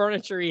piece of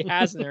furniture he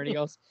has in there. And he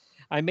goes,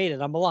 "I made it.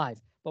 I'm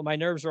alive, but my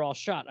nerves are all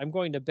shot. I'm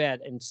going to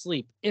bed and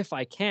sleep if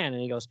I can."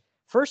 And he goes,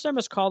 "First, I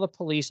must call the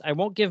police. I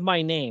won't give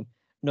my name.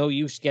 No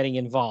use getting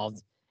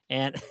involved."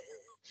 And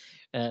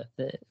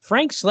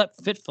Frank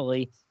slept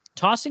fitfully,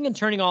 tossing and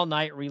turning all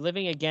night,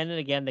 reliving again and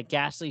again the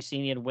ghastly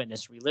scene he had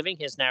witnessed, reliving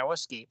his narrow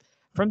escape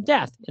from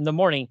death. In the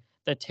morning,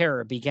 the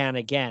terror began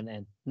again.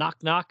 And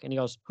knock, knock. And he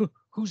goes,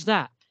 "Who's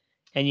that?"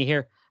 And you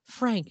hear,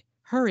 "Frank,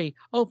 hurry,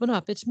 open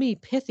up. It's me,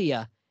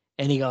 Pythia."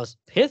 And he goes,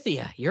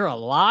 "Pythia, you're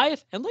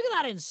alive?" And look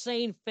at that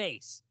insane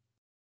face.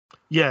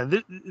 Yeah,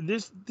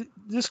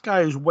 this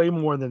guy is way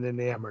more than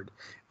enamored.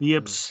 The Mm.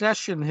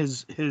 obsession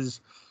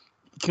has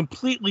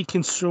completely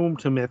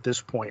consumed him at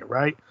this point,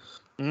 right?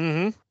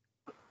 Mm-hmm.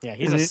 Yeah,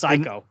 he's a And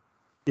psycho.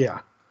 yeah,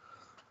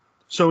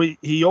 so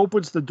he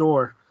opens the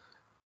door.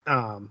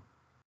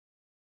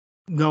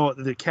 No,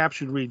 the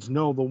caption reads,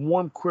 "No, the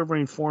warm,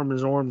 quivering form in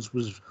his arms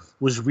was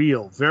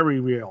real, very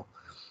real."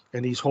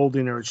 And he's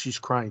holding her, and she's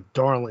crying,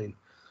 "Darling,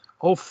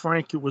 oh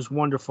Frank, it was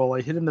wonderful.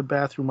 I hid in the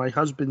bathroom. My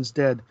husband's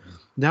dead.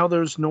 Now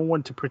there's no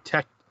one to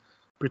protect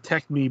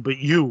me but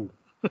you."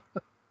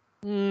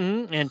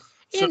 Mm-hmm. And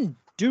So in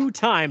due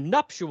time,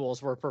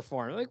 nuptials were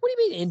performed. Like, what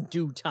do you mean in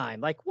due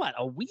time? Like, what,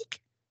 a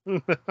week?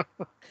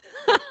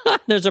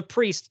 There's a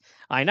priest.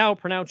 I now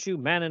pronounce you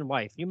man and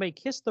wife. You may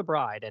kiss the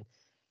bride. And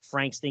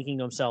Frank's thinking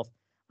to himself,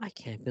 I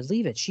can't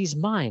believe it. She's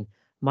mine.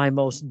 My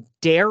most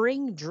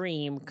daring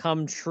dream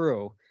come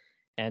true.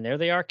 And there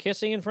they are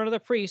kissing in front of the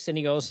priest. And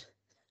he goes,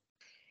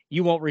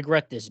 you won't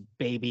regret this,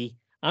 baby.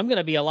 I'm going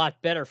to be a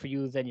lot better for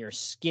you than your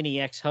skinny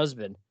ex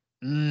husband.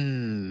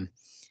 Mmm.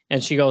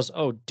 And she goes,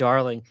 oh,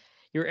 darling,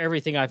 you're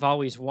everything I've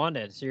always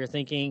wanted. So you're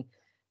thinking,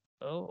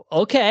 oh,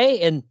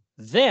 okay. And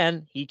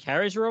then he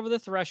carries her over the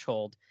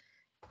threshold.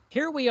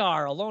 Here we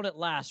are, alone at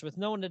last, with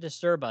no one to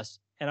disturb us.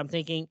 And I'm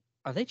thinking,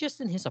 are they just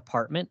in his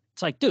apartment?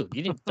 It's like, dude,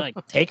 you didn't like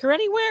take her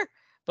anywhere.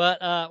 But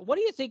what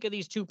do you think of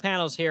these two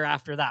panels here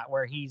after that,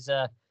 where he's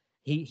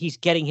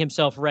getting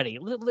himself ready?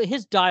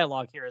 His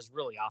dialogue here is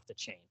really off the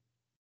chain.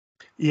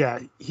 yeah,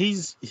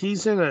 he's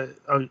in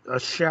a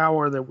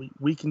shower that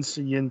we can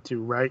see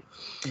into, right?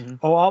 Mm-hmm.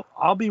 Oh,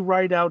 I'll be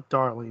right out,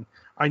 darling.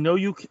 I know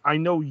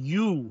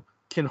you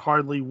can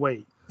hardly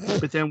wait,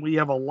 but then we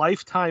have a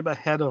lifetime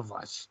ahead of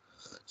us.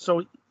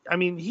 So I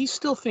mean, he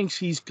still thinks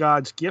he's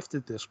God's gift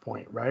at this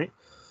point, right?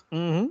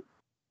 Mm-hmm.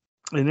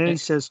 And then he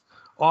says,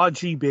 "Aw,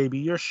 gee, baby,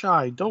 you're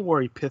shy. Don't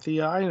worry,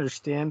 Pythia. I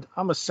understand.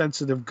 I'm a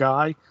sensitive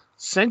guy.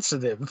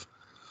 Sensitive.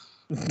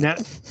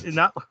 Not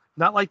not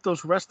not like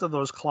those rest of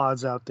those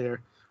clods out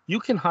there. You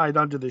can hide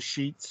under the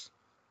sheets."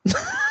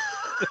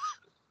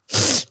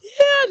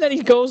 Yeah, then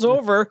he goes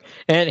over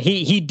and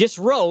he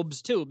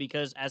disrobes too,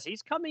 because as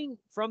he's coming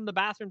from the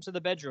bathroom to the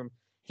bedroom,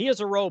 he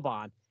has a robe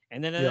on.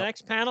 And then in the Yep.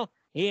 next panel,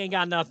 he ain't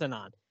got nothing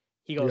on.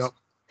 He goes,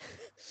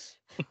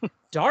 Yep.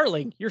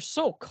 darling, you're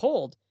so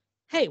cold.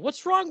 Hey,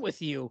 what's wrong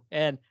with you?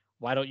 And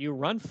why don't you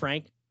run,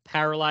 Frank?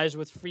 Paralyzed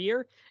with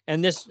fear.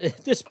 And this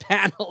this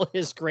panel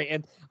is great.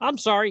 And I'm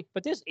sorry,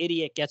 but this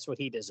idiot gets what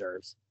he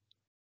deserves.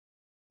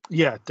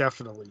 Yeah,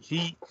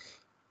 definitely.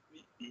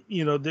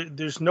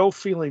 There's no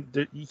feeling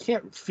that you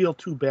can't feel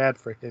too bad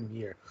for him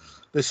here.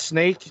 The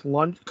snake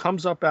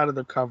comes up out of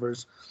the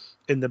covers.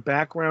 In the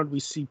background, we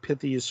see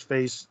Pythia's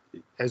face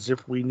as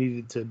if we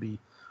needed to be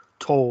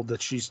told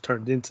that she's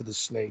turned into the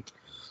snake.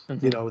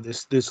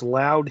 Mhm. This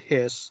loud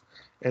hiss,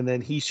 and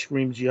then he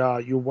screams, "Yeah,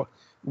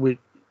 with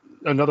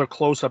another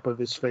close up of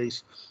his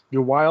face.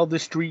 Your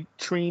wildest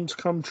dreams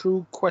come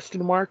true?"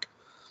 Question mark.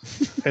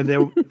 And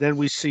then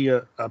we see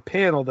a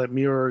panel that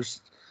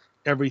mirrors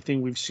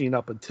everything we've seen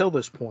up until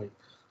this point.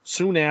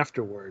 Soon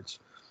afterwards,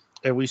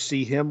 and we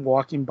see him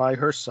walking by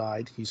her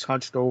side. He's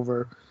hunched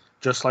over,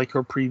 just like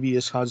her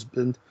previous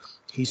husband.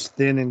 He's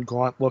thin and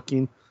gaunt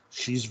looking.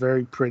 She's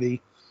very pretty.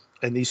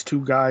 And these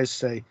two guys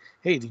say,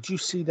 "Hey, did you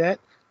see that?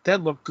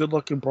 That look good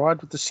looking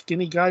broad with the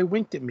skinny guy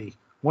winked at me.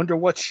 Wonder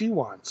what she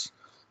wants.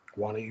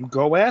 Why don't you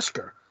go ask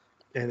her?"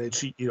 And then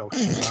she's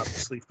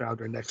obviously found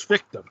her next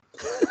victim.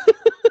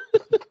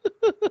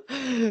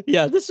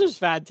 Yeah, this was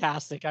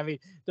fantastic. I mean,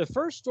 the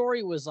first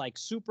story was like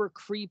super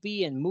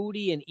creepy and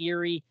moody and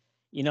eerie,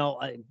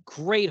 a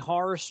great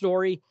horror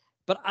story.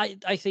 But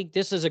I think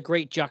this is a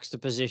great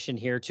juxtaposition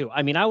here too.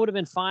 I mean, I would have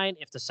been fine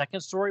if the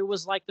second story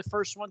was like the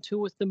first one too,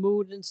 with the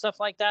mood and stuff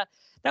like that.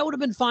 That would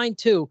have been fine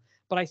too.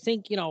 But I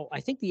think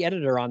the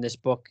editor on this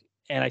book,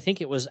 and I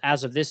think it was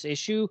as of this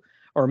issue,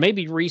 or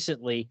maybe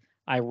recently,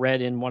 I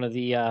read in one of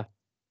the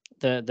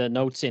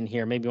notes in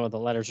here, maybe one of the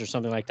letters or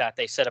something like that.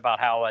 They said about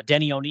how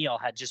Denny O'Neil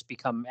had just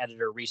become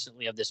editor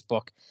recently of this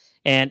book,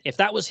 and if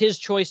that was his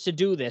choice to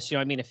do this,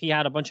 I mean, if he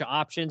had a bunch of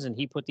options and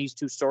he put these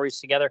two stories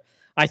together,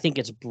 I think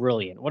it's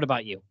brilliant. What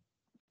about you?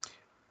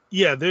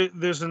 Yeah,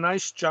 there's a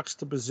nice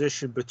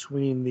juxtaposition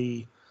between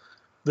the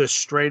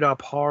straight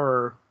up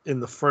horror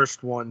in the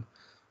first one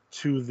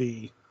to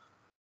the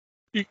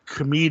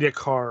comedic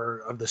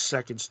horror of the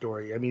second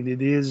story. I mean,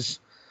 it is,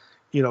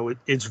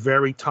 it's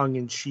very tongue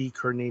in cheek.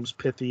 Her name's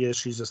Pythia.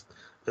 She's just,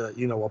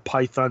 a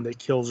python that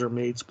kills her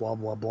mates. Blah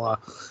blah blah.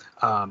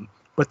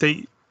 But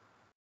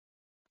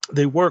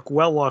they work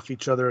well off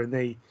each other, and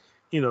they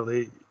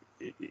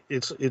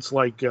it's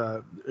like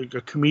a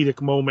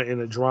comedic moment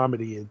in a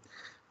dramedy,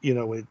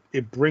 and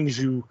it brings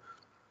you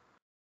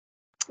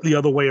the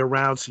other way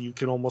around, so you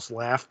can almost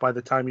laugh by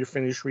the time you're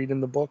finished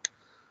reading the book.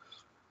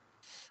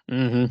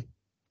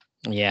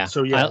 Mm-hmm. Yeah.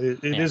 So yeah,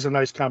 it Yeah. is a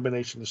nice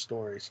combination of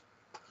stories.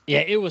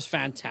 Yeah, it was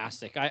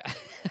fantastic. I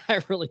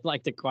I really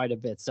liked it quite a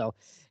bit. So,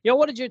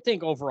 what did you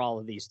think overall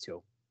of these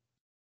two?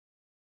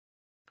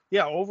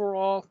 Yeah,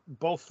 overall,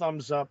 both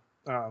thumbs up.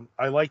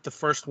 I like the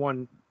first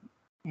one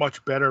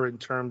much better in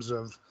terms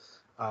of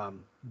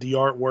the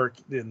artwork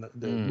and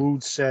the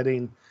mood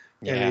setting,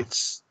 and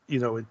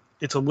Yeah.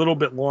 it's a little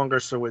bit longer,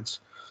 so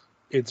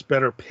it's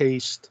better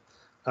paced,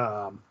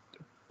 and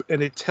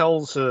it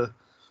tells a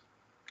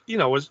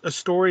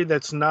story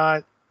that's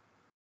not,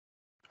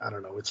 I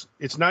don't know,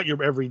 it's not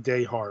your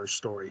everyday horror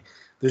story.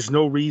 There's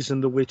no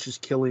reason the witch is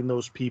killing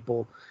those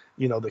people.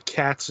 The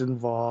cat's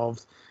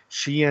involved.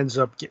 She ends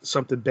up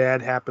something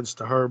bad happens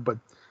to her, but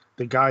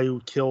the guy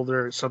who killed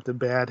her, something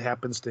bad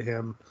happens to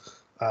him.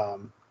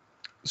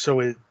 So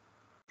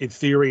in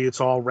theory,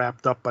 it's all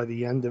wrapped up by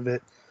the end of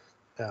it.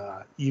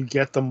 You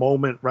get the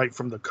moment right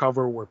from the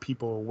cover where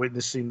people are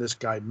witnessing this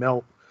guy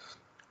melt.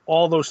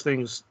 All those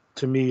things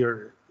to me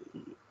are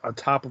on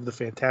top of the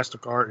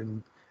fantastic art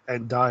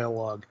and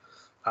dialogue,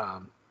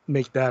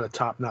 make that a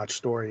top-notch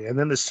story. And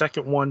then the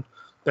second one,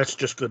 that's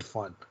just good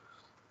fun.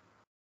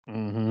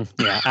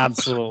 Yeah,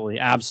 absolutely,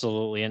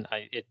 absolutely. And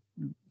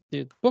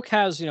the book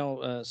has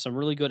some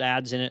really good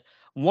ads in it.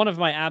 One of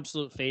my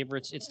absolute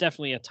favorites. It's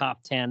definitely a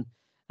top 10.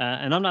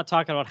 And I'm not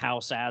talking about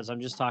house ads.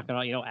 I'm just talking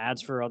about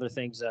ads for other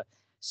things.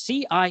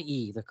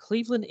 CIE, the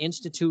Cleveland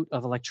Institute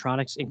of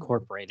Electronics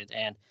Incorporated,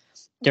 and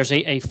there's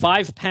a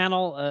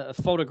 5-panel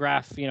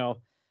photograph,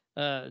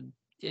 uh,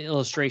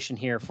 illustration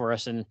here for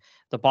us. And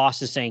the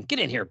boss is saying, "Get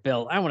in here,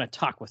 Bill. I want to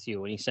talk with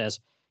you." And he says,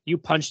 "You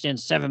punched in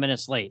 7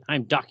 minutes late.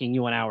 I'm docking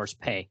you an hour's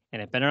pay,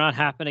 and it better not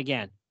happen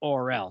again,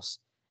 or else."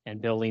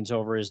 And Bill leans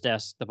over his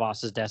desk, the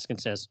boss's desk,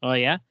 and says, "Oh,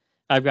 yeah?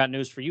 I've got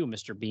news for you,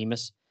 Mr.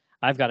 Bemis.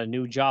 I've got a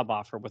new job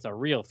offer with a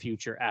real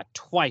future at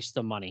twice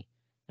the money."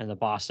 And the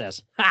boss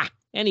says, "Ha!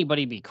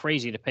 Anybody be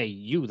crazy to pay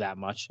you that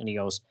much?" And he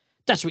goes,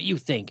 "That's what you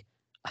think.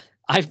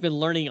 I've been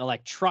learning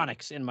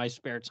electronics in my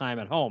spare time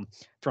at home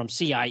from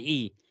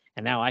CIE,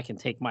 and now I can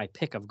take my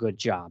pick of good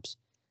jobs."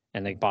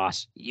 And the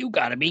boss, "You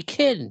got to be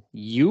kidding.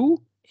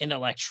 You in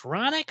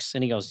electronics?"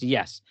 And he goes,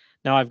 "Yes.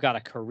 Now I've got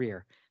a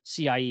career.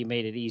 CIE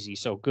made it easy,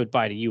 so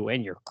goodbye to you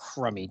and your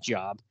crummy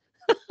job."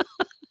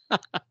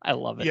 I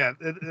love it. Yeah,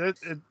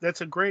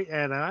 that's a great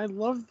ad, and I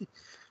love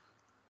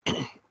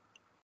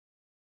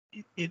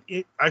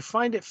I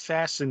find it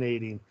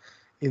fascinating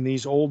in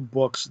these old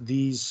books,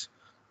 these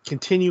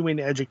continuing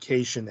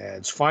education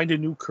ads, find a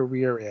new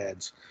career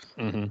ads.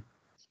 Mm-hmm.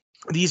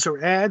 These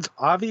are ads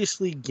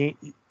obviously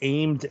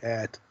aimed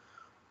at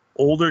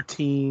older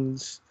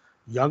teens,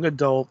 young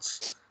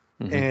adults,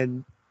 Mm-hmm.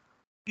 and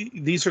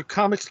these are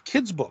comics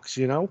kids books,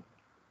 but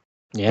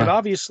Yeah.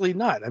 obviously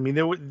not. I mean,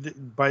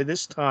 by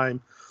this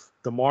time,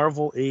 the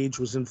Marvel age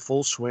was in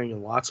full swing,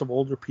 and lots of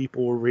older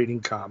people were reading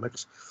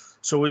comics,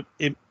 so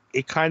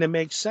it kind of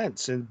makes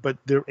sense. But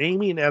they're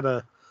aiming at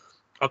a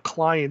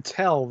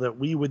clientele that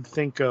we would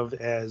think of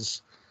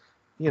as,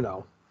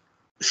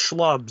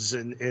 schlubs,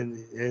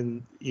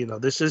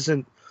 and this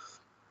isn't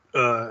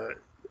uh,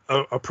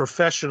 a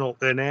professional,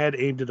 an ad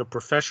aimed at a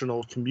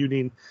professional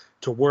commuting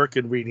to work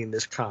and reading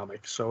this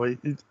comic. So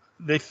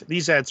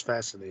these ads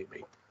fascinate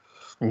me.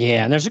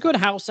 Yeah, and there's a good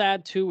house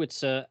ad too.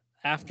 It's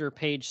after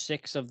page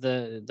 6 of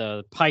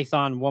the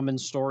Python woman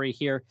story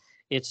here.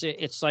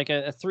 It's like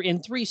a three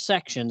in 3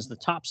 sections. The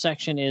top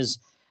section is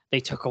they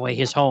took away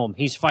his home.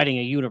 He's fighting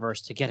a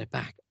universe to get it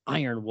back.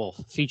 Iron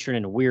Wolf, featured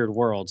in Weird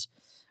Worlds,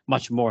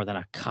 much more than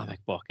a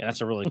comic book. And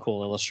that's a really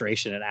cool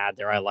illustration and ad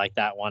there. I like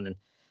that one. And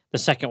the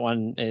second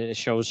one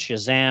shows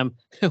Shazam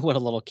with a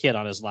little kid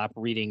on his lap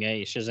reading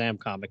a Shazam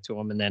comic to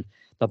him. And then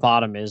the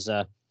bottom is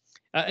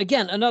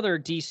again another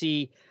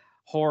DC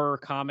horror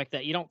comic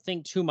that you don't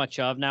think too much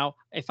of. Now,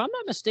 if I'm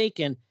not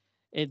mistaken,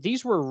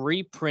 these were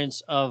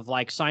reprints of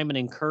like Simon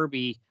and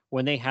Kirby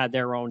when they had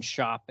their own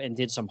shop and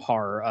did some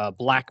horror.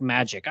 Black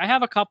Magic. I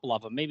have a couple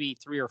of them, maybe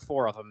 3 or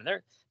 4 of them,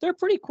 and they're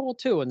pretty cool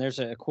too. And there's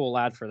a cool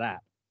ad for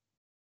that.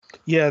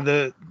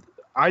 Yeah,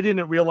 I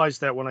didn't realize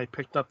that when I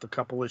picked up the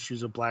couple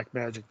issues of Black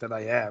Magic that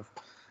I have.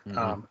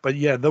 Mm-hmm. But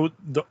yeah,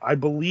 I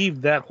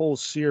believe that whole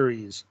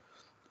series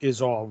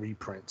is all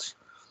reprints.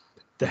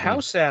 The Mm-hmm.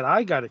 house ad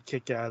I got a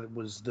kick out of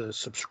was the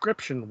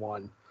subscription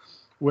one,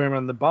 where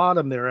on the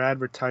bottom they're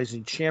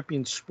advertising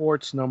Champion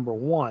Sports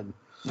 #1.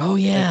 Oh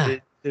And yeah.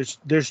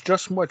 there's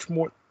just much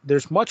more.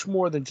 There's much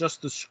more than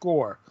just the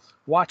score.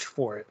 Watch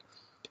for it.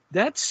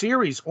 That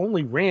series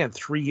only ran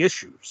 3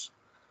 issues.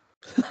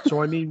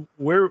 So I mean,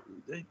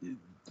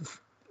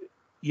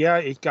 yeah,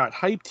 it got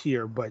hyped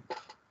here, but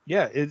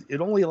yeah, it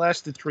only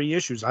lasted 3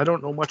 issues. I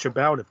don't know much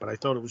about it, but I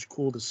thought it was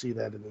cool to see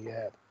that in the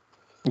ad.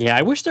 Yeah,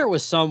 I wish there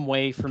was some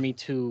way for me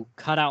to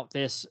cut out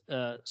this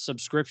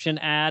subscription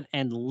ad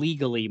and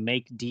legally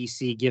make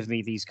DC give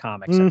me these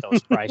comics at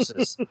those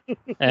prices.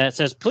 It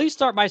says, "Please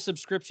start my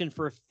subscription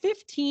for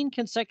 15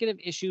 consecutive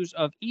issues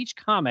of each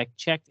comic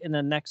checked in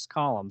the next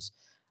columns.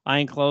 I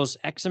enclose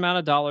X amount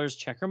of dollars,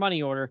 check your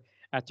money order,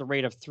 at the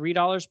rate of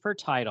 $3 per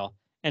title."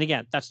 And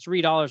again, that's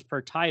 $3 per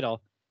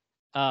title,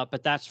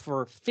 but that's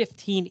for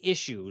 15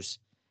 issues.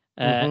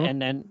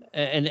 Mm-hmm.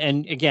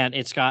 And again,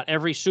 it's got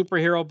every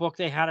superhero book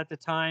they had at the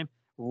time: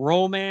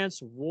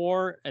 romance,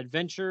 war,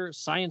 adventure,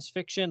 science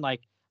fiction.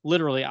 Like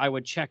literally, I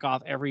would check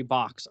off every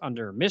box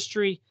under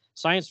mystery,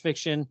 science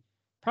fiction,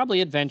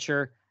 probably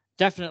adventure,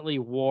 definitely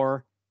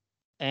war,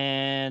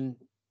 and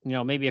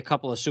maybe a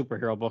couple of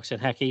superhero books,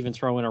 and heck, even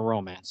throw in a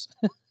romance.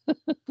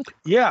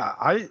 Yeah,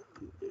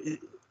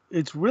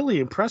 it's really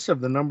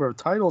impressive the number of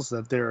titles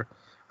that there.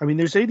 I mean,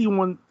 there's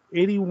 81.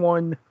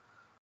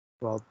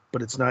 Well,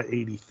 but it's not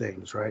 80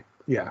 things, right?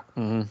 Yeah.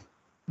 Mm-hmm.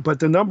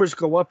 But the numbers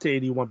go up to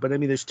 81. But I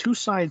mean, there's 2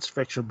 science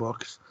fiction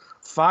books,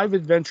 5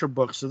 adventure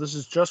books. So this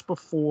is just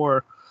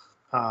before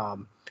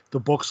the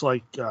books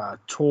like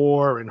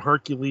Thor and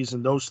Hercules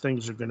and those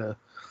things are going to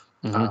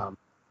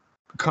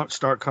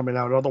start coming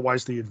out.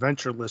 Otherwise, the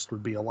adventure list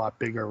would be a lot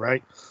bigger,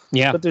 right?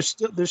 Yeah. But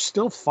there's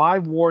still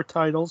 5 war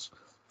titles,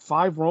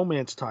 5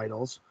 romance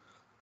titles,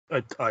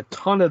 a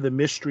ton of the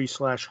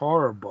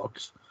mystery/horror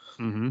books,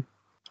 and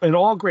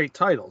all great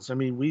titles. I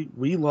mean,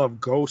 we love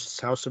Ghosts,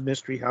 House of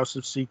Mystery, House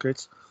of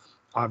Secrets,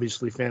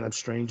 obviously Phantom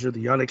Stranger,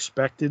 The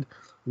Unexpected,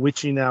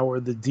 Witching Hour,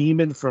 The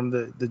Demon from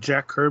the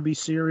Jack Kirby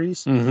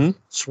series,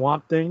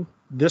 Swamp Thing.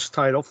 This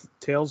title,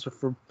 Tales of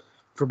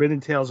Forbidden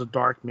Tales of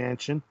Dark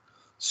Mansion,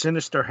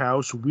 Sinister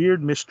House,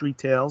 Weird Mystery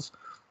Tales.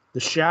 The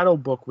Shadow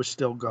book was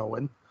still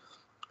going.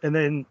 And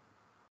then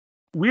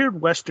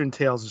Weird Western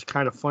Tales is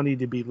kind of funny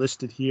to be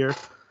listed here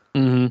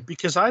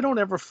because I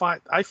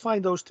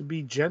find those to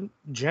be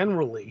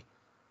generally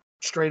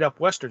straight up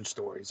Western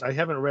stories. I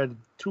haven't read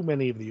too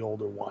many of the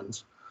older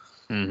ones,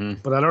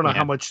 but I don't know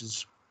how much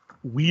is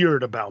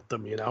weird about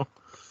them,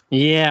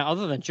 Yeah,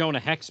 other than Jonah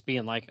Hex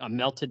being like a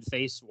melted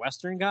face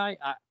Western guy,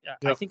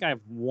 I think I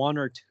have 1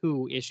 or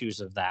 2 issues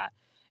of that.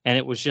 And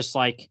it was just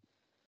like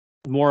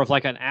more of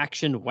like an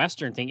action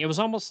Western thing. It was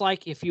almost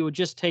like if you would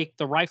just take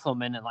the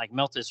rifleman and like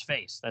melt his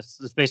face. That's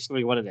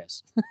basically what it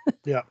is.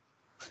 Yeah.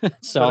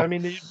 So, but I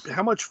mean,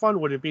 how much fun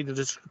would it be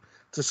to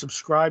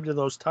subscribe to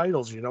those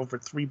titles, for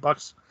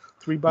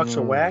 $3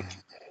 a whack?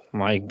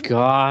 My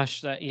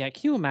gosh. Can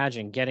you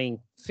imagine getting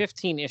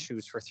 15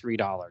 issues for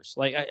 $3?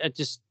 Like, I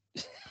just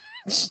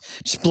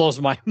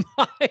blows my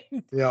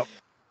mind. Yeah.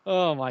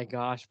 Oh my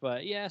gosh.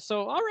 But yeah,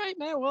 so all right,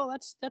 man. Well,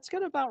 that's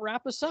gonna about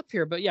wrap us up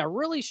here. But yeah,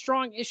 really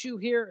strong issue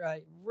here.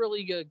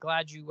 Really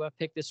glad you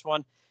picked this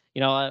one.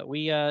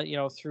 We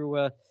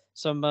through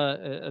some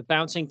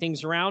bouncing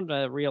things around,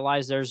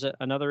 realized there's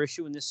another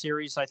issue in this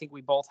series. I think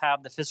we both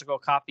have the physical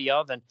copy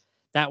of, and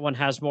that one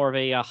has more of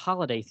a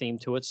holiday theme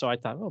to it. So I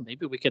thought, oh,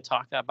 maybe we could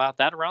talk about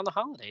that around the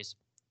holidays.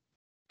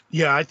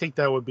 Yeah, I think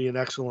that would be an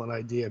excellent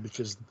idea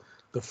because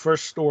the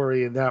first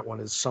story in that one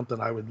is something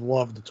I would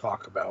love to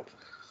talk about.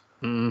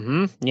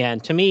 Yeah,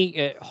 and to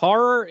me,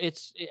 horror,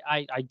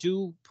 I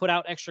do put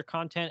out extra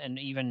content and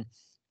even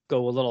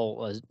go a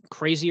little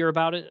crazier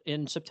about it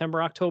in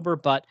September, October.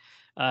 But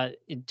to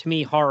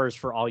me, horror is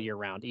for all year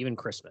round, even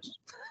Christmas.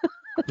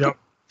 Yep.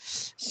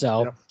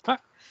 So,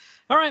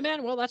 all right,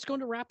 man. Well, that's going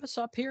to wrap us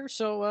up here.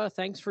 So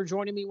thanks for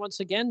joining me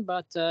once again.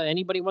 But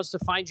anybody wants to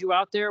find you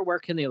out there, where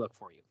can they look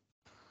for you?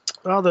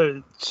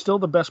 Well, still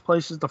the best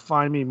places to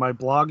find me. My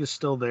blog is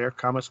still there,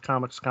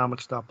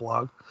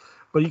 comics.blog.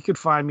 But you can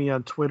find me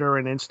on Twitter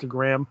and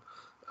Instagram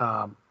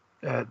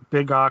at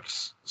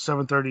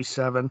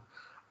BigOx737.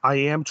 I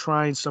am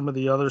trying some of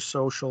the other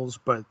socials,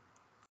 but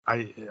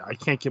I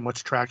can't get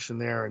much traction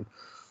there. And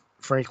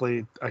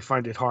frankly, I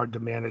find it hard to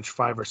manage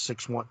 5 or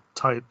 6 one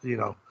type,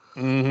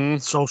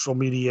 social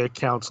media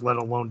accounts, let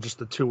alone just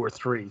the 2 or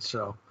 3.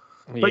 So,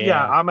 but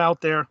yeah, I'm out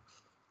there.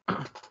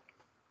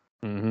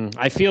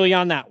 I feel you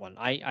on that one.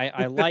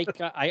 I like.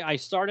 I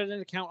started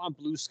an account on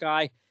Blue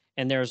Sky.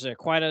 And there's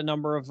quite a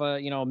number of,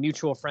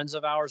 mutual friends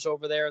of ours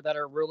over there that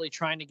are really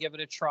trying to give it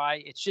a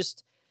try.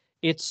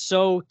 It's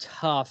so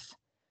tough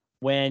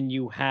when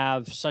you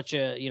have such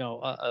a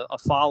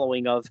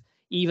following of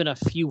even a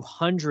few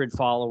hundred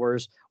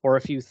followers or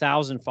a few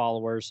thousand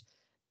followers,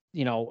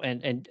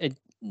 and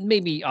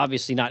maybe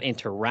obviously not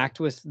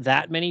interact with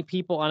that many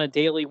people on a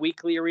daily,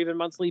 weekly, or even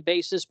monthly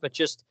basis, but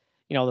just,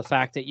 the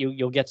fact that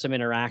you'll get some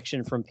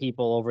interaction from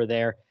people over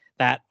there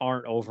that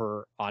aren't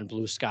over on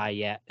Blue Sky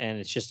yet. And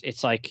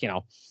it's like,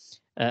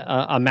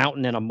 a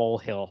mountain and a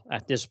molehill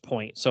at this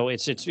point. So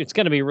it's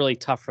going to be really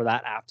tough for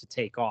that app to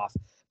take off.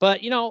 But,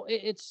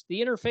 it's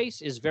the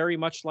interface is very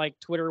much like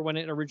Twitter when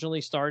it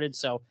originally started.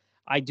 So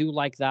I do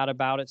like that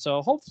about it.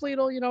 So hopefully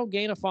it'll,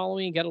 gain a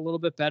following and get a little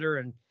bit better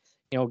and,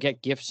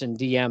 get gifts and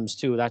DMs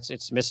too.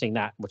 It's missing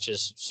that, which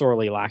is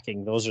sorely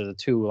lacking. Those are the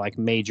 2 like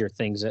major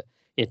things that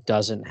it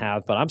doesn't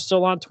have, but I'm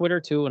still on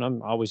Twitter too. And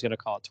I'm always going to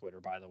call it Twitter,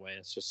 by the way.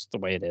 It's just the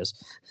way it is.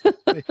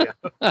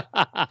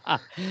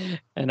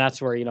 And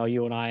that's where,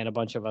 you and I and a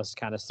bunch of us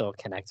kind of still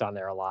connect on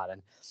there a lot.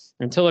 And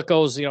until it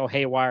goes,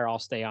 haywire, I'll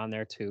stay on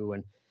there too.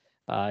 And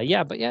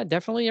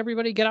definitely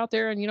everybody get out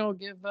there and,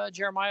 give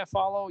Jeremiah a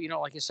follow,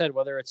 like you said,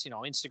 whether it's,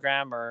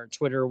 Instagram or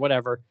Twitter or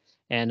whatever,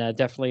 and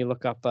definitely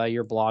look up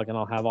your blog, and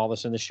I'll have all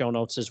this in the show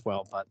notes as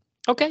well. But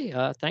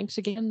okay. Thanks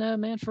again,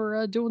 man,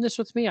 for doing this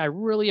with me. I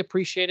really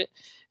appreciate it.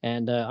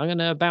 And I'm going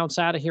to bounce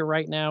out of here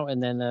right now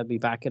and then be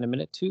back in a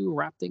minute to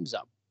wrap things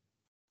up.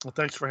 Well,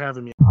 thanks for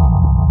having me.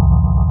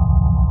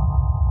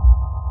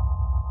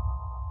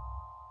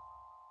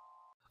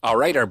 All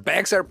right, our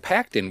bags are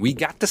packed and we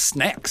got the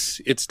snacks.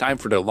 It's time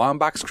for the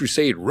Longbox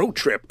Crusade road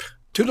trip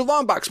to the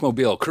Longbox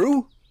Mobile,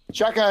 crew.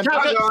 Shotgun.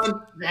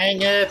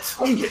 Dang it.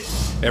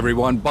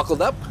 Everyone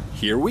buckled up.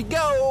 Here we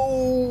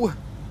go.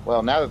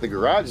 Well, now that the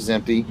garage is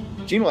empty,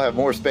 Gene will have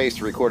more space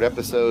to record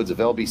episodes of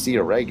LBC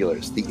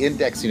Irregulars, the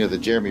indexing of the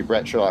Jeremy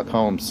Brett Sherlock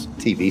Holmes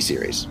TV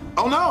series.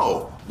 Oh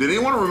no! Did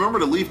anyone remember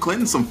to leave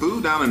Clinton some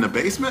food down in the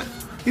basement?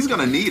 He's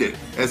gonna need it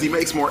as he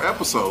makes more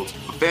episodes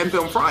of Fan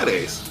Film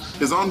Fridays,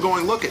 his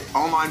ongoing look at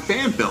online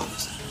fan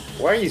films.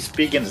 Why are you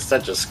speaking in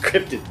such a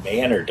scripted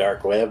manner,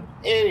 Dark Web?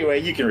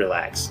 Anyway, you can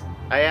relax.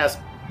 I asked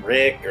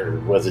Rick, or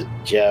was it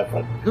Jeff?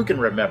 Who can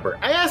remember?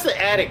 I asked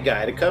the attic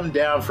guy to come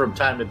down from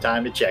time to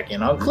time to check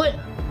in on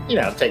Clinton. You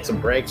know, take some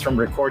breaks from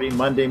recording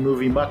Monday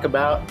Movie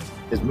Muckabout,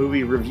 his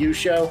movie review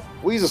show.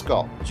 Weasel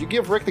Skull, did you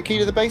give Rick the key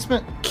to the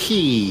basement?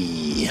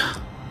 Key.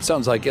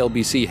 Sounds like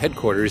LBC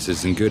headquarters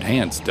is in good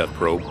hands, Death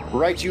Probe.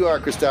 Right you are,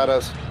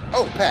 Cristados.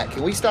 Oh, Pat,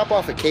 can we stop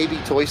off at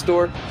KB Toy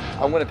Store?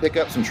 I want to pick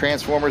up some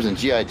Transformers and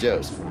G.I.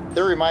 Joes.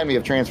 They remind me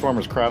of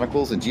Transformers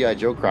Chronicles and G.I.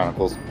 Joe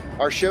Chronicles.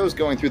 Our show's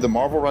going through the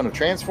Marvel run of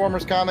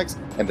Transformers comics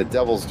and the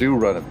Devil's Due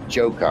run of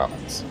Joe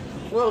comics.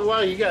 Well,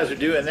 while you guys are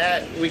doing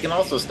that, we can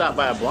also stop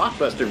by a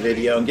Blockbuster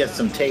video and get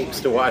some tapes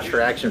to watch for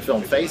Action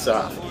Film Face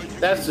Off.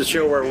 That's the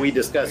show where we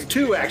discuss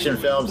 2 action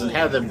films and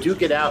have them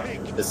duke it out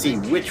to see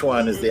which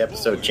one is the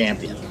episode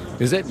champion.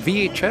 Is that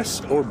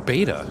VHS or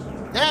beta?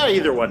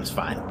 Either one's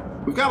fine.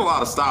 We've got a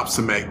lot of stops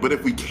to make, but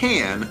if we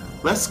can,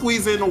 let's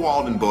squeeze in the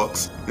Walden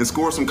books and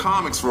score some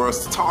comics for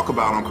us to talk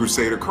about on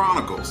Crusader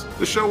Chronicles,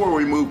 the show where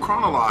we move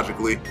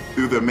chronologically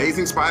through the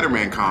Amazing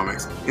Spider-Man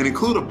comics and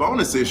include a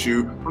bonus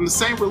issue from the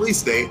same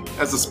release date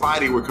as the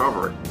Spidey we're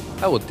covering.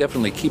 I will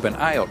definitely keep an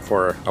eye out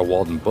for our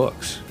Walden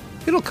books.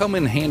 It'll come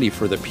in handy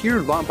for the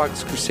pure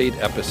Longbox Crusade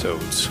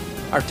episodes,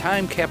 our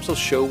time capsule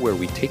show where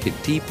we take a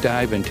deep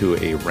dive into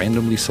a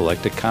randomly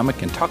selected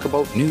comic and talk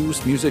about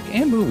news, music,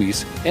 and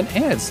movies and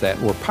ads that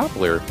were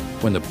popular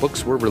when the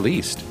books were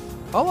released.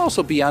 I'll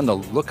also be on the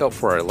lookout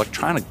for our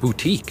electronic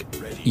boutique,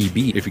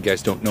 EB if you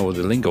guys don't know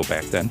the lingo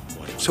back then,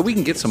 so we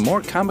can get some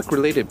more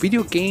comic-related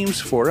video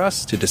games for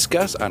us to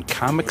discuss on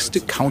Comics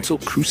to Council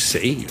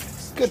Crusade.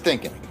 Good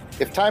thinking.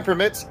 If time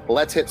permits,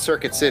 let's hit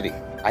Circuit City.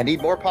 I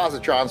need more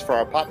positrons for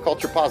our Pop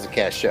Culture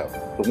Posicast show,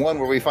 the one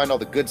where we find all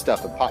the good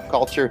stuff in pop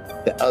culture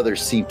that others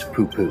seem to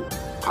poo-poo.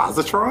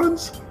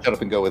 Positrons? Shut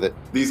up and go with it.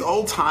 These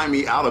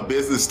old-timey,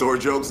 out-of-business store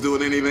jokes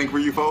doing anything for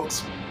you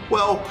folks?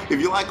 Well, if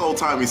you like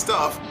old-timey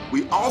stuff,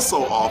 we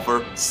also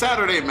offer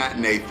Saturday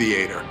Matinee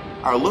Theater,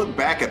 our look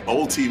back at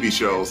old TV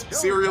shows,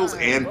 serials,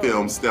 and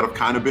films that have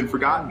kind of been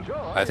forgotten.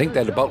 I think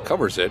that about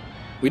covers it.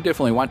 We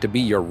definitely want to be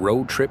your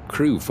road trip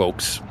crew,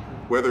 folks.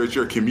 Whether it's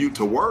your commute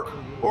to work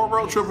or a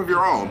road trip of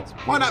your own,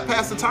 why not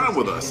pass the time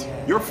with us,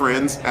 your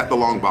friends at the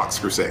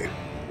Longbox Crusade?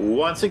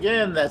 Once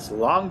again, that's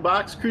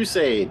Longbox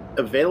Crusade,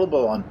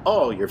 available on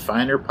all your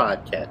finer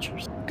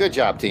podcatchers. Good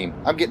job, team.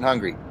 I'm getting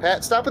hungry.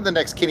 Pat, stop at the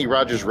next Kenny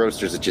Rogers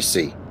Roasters that you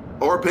see.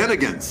 Or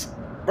Pennigans.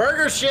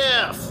 Burger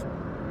Chef!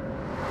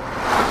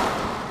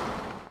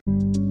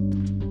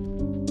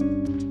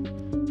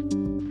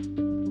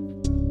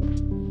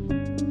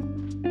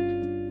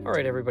 All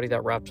right, everybody,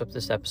 that wraps up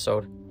this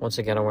episode. Once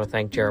again, I want to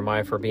thank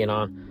Jeremiah for being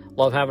on.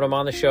 Love having him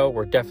on the show.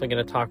 We're definitely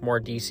going to talk more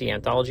DC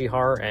anthology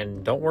horror,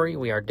 and don't worry,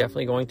 we are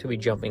definitely going to be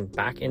jumping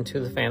back into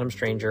The Phantom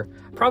Stranger,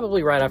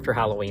 probably right after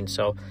Halloween,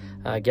 so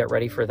get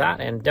ready for that,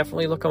 and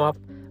definitely look him up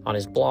on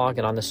his blog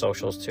and on the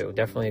socials, too.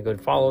 Definitely a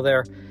good follow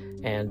there,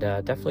 and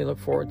definitely look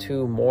forward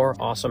to more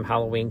awesome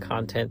Halloween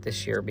content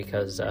this year,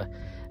 because,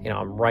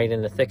 I'm right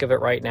in the thick of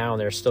it right now,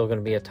 and there's still going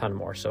to be a ton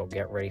more, so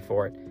get ready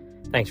for it.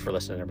 Thanks for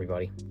listening,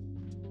 everybody.